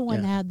 No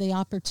one had the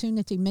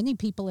opportunity. Many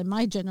people in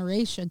my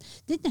generation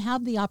didn't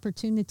have the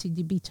opportunity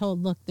to be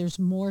told, look, there's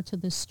more to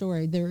this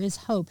story. There is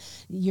hope.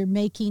 You're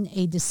making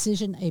a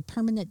decision, a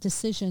permanent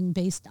decision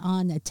based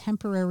on a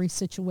temporary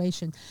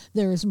situation.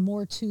 There is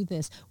more to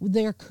this.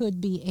 There could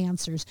be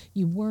answers.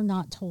 You were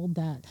not told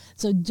that.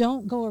 So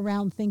don't go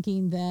around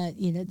thinking that,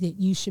 that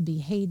you should be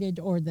hated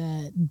or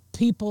that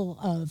people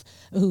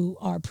who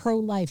are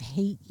pro-life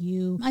hate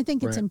you. I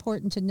think it's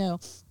important to know.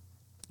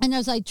 And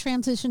as I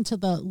transition to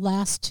the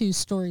last two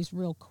stories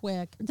real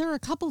quick, there are a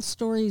couple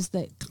stories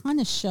that kind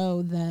of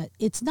show that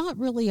it's not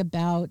really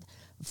about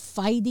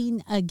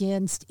fighting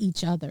against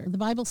each other. The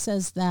Bible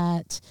says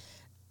that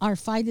our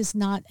fight is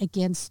not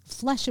against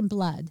flesh and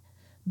blood,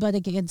 but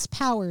against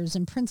powers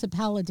and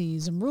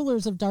principalities and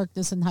rulers of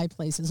darkness in high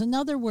places. In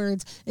other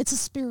words, it's a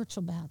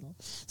spiritual battle.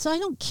 So I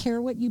don't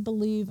care what you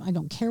believe. I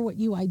don't care what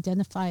you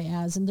identify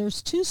as. And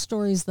there's two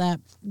stories that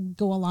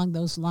go along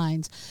those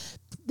lines.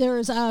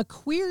 There's a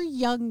queer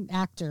young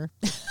actor,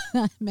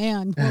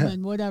 man,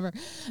 woman, whatever,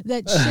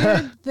 that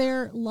shared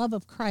their love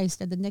of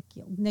Christ at the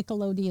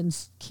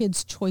Nickelodeon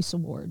Kids' Choice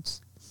Awards.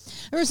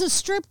 There's a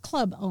strip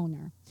club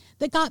owner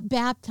that got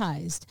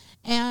baptized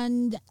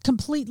and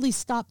completely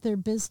stopped their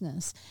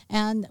business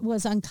and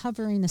was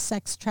uncovering a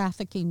sex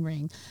trafficking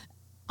ring.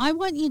 I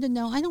want you to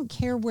know, I don't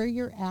care where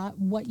you're at,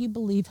 what you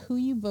believe, who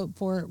you vote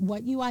for,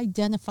 what you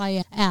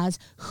identify as,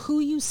 who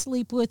you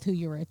sleep with, who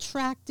you're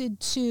attracted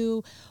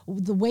to,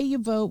 the way you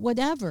vote,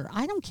 whatever.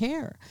 I don't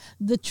care.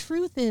 The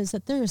truth is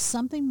that there is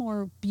something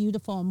more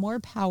beautiful and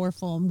more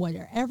powerful, and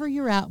wherever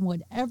you're at and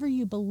whatever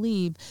you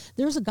believe,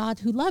 there's a God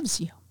who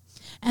loves you.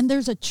 And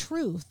there's a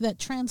truth that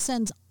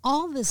transcends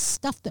all this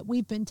stuff that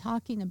we've been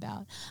talking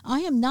about.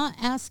 I am not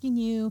asking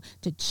you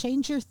to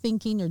change your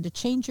thinking or to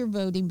change your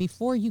voting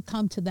before you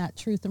come to that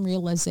truth and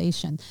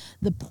realization.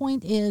 The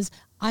point is,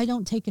 I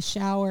don't take a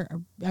shower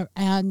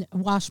and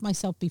wash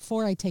myself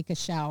before I take a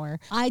shower.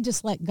 I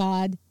just let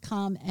God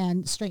come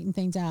and straighten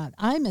things out.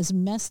 I'm as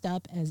messed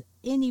up as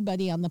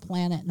anybody on the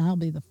planet, and I'll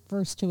be the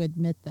first to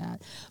admit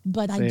that.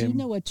 But Same. I do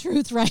know a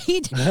truth,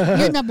 right?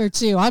 You're number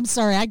 2. I'm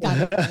sorry. I got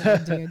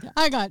it, dude.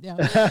 I got it.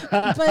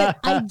 But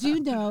I do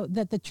know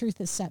that the truth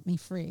has set me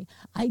free.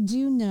 I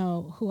do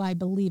know who I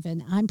believe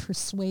in. I'm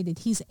persuaded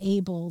he's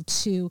able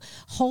to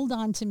hold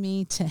on to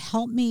me, to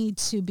help me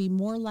to be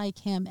more like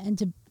him, and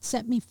to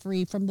set me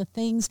free from the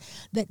things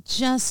that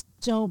just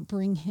don't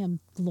bring him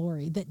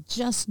glory, that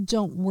just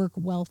don't work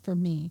well for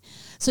me.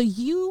 So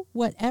you,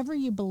 whatever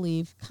you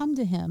believe, come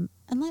to him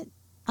and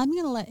I'm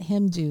going to let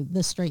him do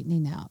the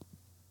straightening out.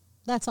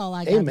 That's all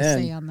I got to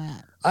say on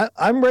that.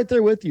 I'm right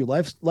there with you.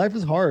 Life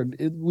is hard.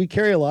 We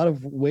carry a lot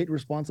of weight and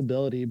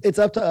responsibility. It's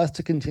up to us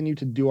to continue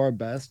to do our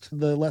best.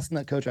 The lesson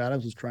that Coach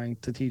Adams was trying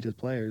to teach his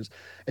players,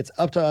 it's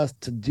up to us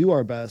to do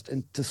our best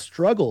and to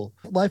struggle.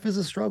 Life is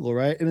a struggle,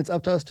 right? And it's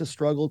up to us to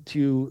struggle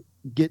to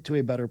get to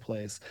a better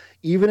place,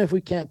 even if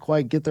we can't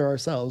quite get there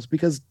ourselves,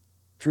 because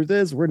truth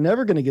is we're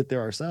never going to get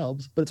there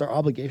ourselves, but it's our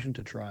obligation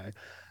to try.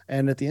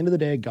 And at the end of the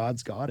day,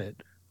 God's got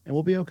it and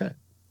we'll be okay.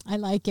 I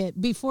like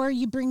it. Before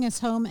you bring us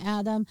home,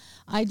 Adam,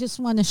 I just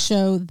want to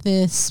show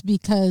this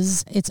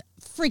because it's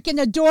freaking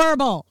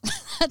adorable.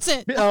 That's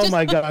it. Oh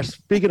my gosh.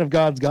 Speaking of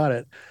God's got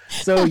it.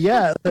 So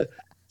yeah.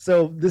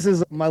 So this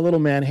is my little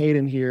man,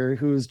 Hayden here,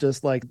 who's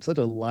just like such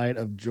a light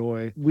of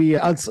joy.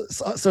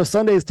 So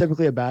Sunday is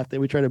typically a bath day.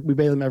 We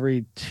bathe them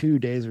every 2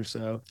 days or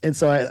so. And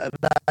so I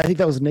think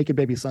that was Naked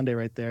Baby Sunday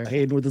right there.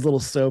 Hayden with his little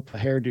soap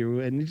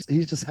hairdo, and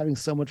he's just having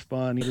so much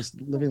fun. He's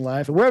just living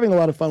life, and we're having a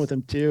lot of fun with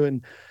him too.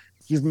 And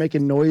he's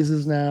making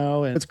noises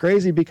now. And it's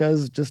crazy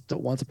because just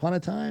once upon a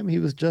time, he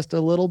was just a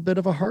little bit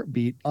of a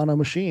heartbeat on a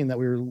machine that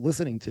we were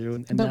listening to.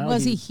 And but now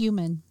was he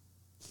human?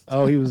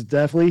 Oh, he was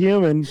definitely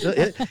human.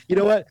 You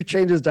know what?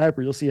 Change his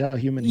diaper, you'll see how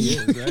human he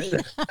is, right?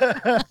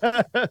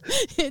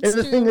 And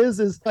the thing is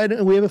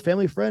we have a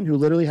family friend who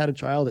literally had a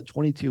child at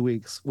 22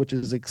 weeks, which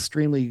is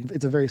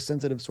it's a very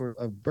sensitive sort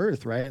of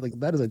birth, right? Like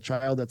that is a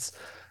child that's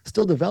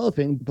still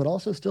developing, but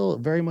also still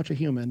very much a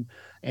human.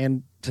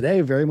 And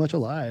today, very much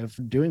alive,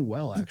 doing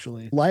well,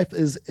 actually. Life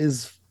is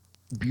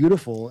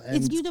beautiful,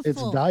 and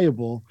it's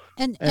valuable,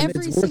 and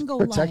every single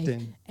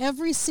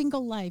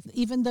life,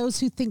 even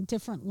those who think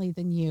differently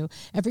than you,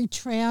 every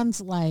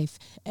trans life,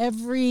 I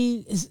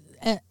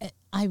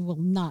will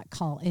not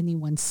call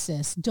anyone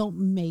cis.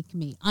 Don't make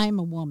me. I'm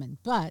a woman.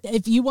 But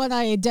if you want to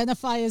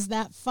identify as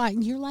that,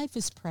 fine. Your life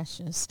is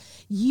precious.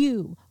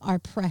 You are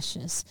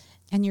precious,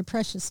 and you're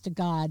precious to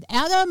God.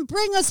 Adam,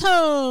 bring us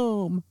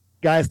home.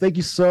 Guys, thank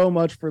you so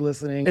much for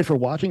listening and for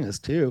watching us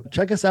too.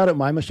 Check us out at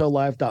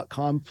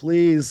mymichellelive.com.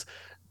 Please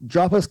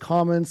drop us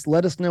comments.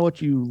 Let us know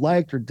what you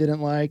liked or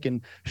didn't like,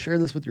 and share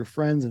this with your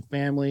friends and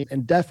family.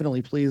 And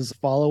definitely please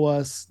follow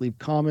us, leave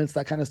comments.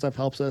 That kind of stuff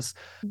helps us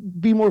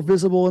be more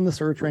visible in the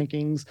search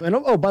rankings. And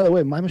oh, by the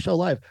way, My Michelle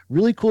Live,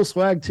 really cool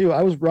swag too.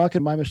 I was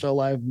rocking My Michelle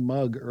Live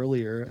mug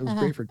earlier. It was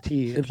great for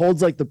tea. It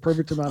holds like the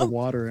perfect amount of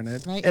water in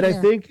it. Right and here.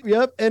 I think,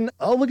 yep. And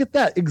oh, look at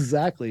that.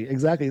 Exactly.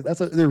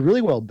 They're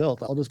really well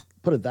built. I'll just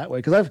put it that way.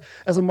 Because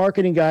as a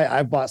marketing guy,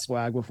 I've bought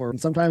swag before.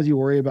 And sometimes you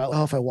worry about,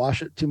 if I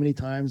wash it too many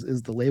times,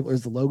 is the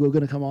logo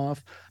going to come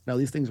off? No,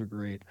 these things are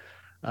great.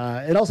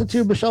 And also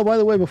too, Michelle, by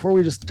the way, before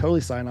we just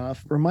totally sign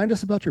off, remind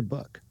us about your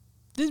book.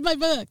 This is my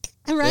book.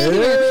 Right it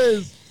here.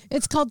 Is.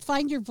 It's called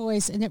Find Your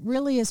Voice, and it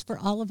really is for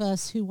all of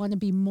us who want to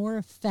be more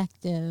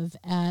effective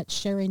at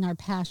sharing our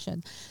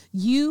passion.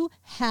 You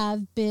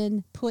have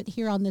been put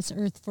here on this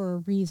earth for a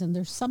reason.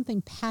 There's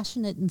something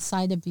passionate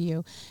inside of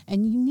you,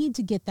 and you need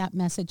to get that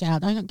message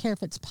out. I don't care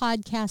if it's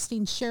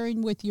podcasting,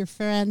 sharing with your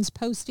friends,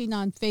 posting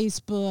on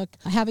Facebook,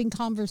 having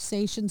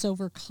conversations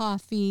over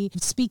coffee,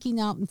 speaking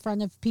out in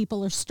front of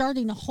people, or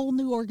starting a whole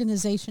new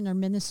organization or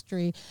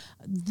ministry.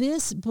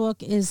 This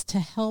book is to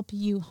help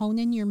you hone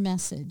in your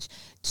message,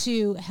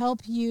 to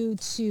help you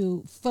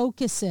to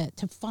focus it,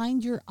 to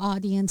find your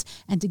audience,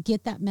 and to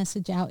get that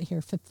message out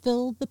here.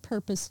 Fulfill the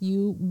purpose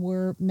you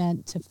were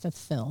meant to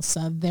fulfill.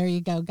 So there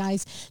you go,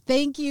 guys.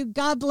 Thank you.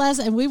 God bless,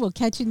 and we will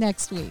catch you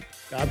next week.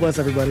 God bless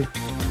everybody.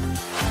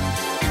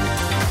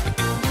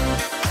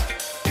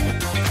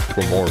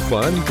 For more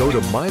fun, go to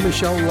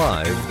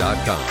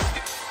mymichellelive.com.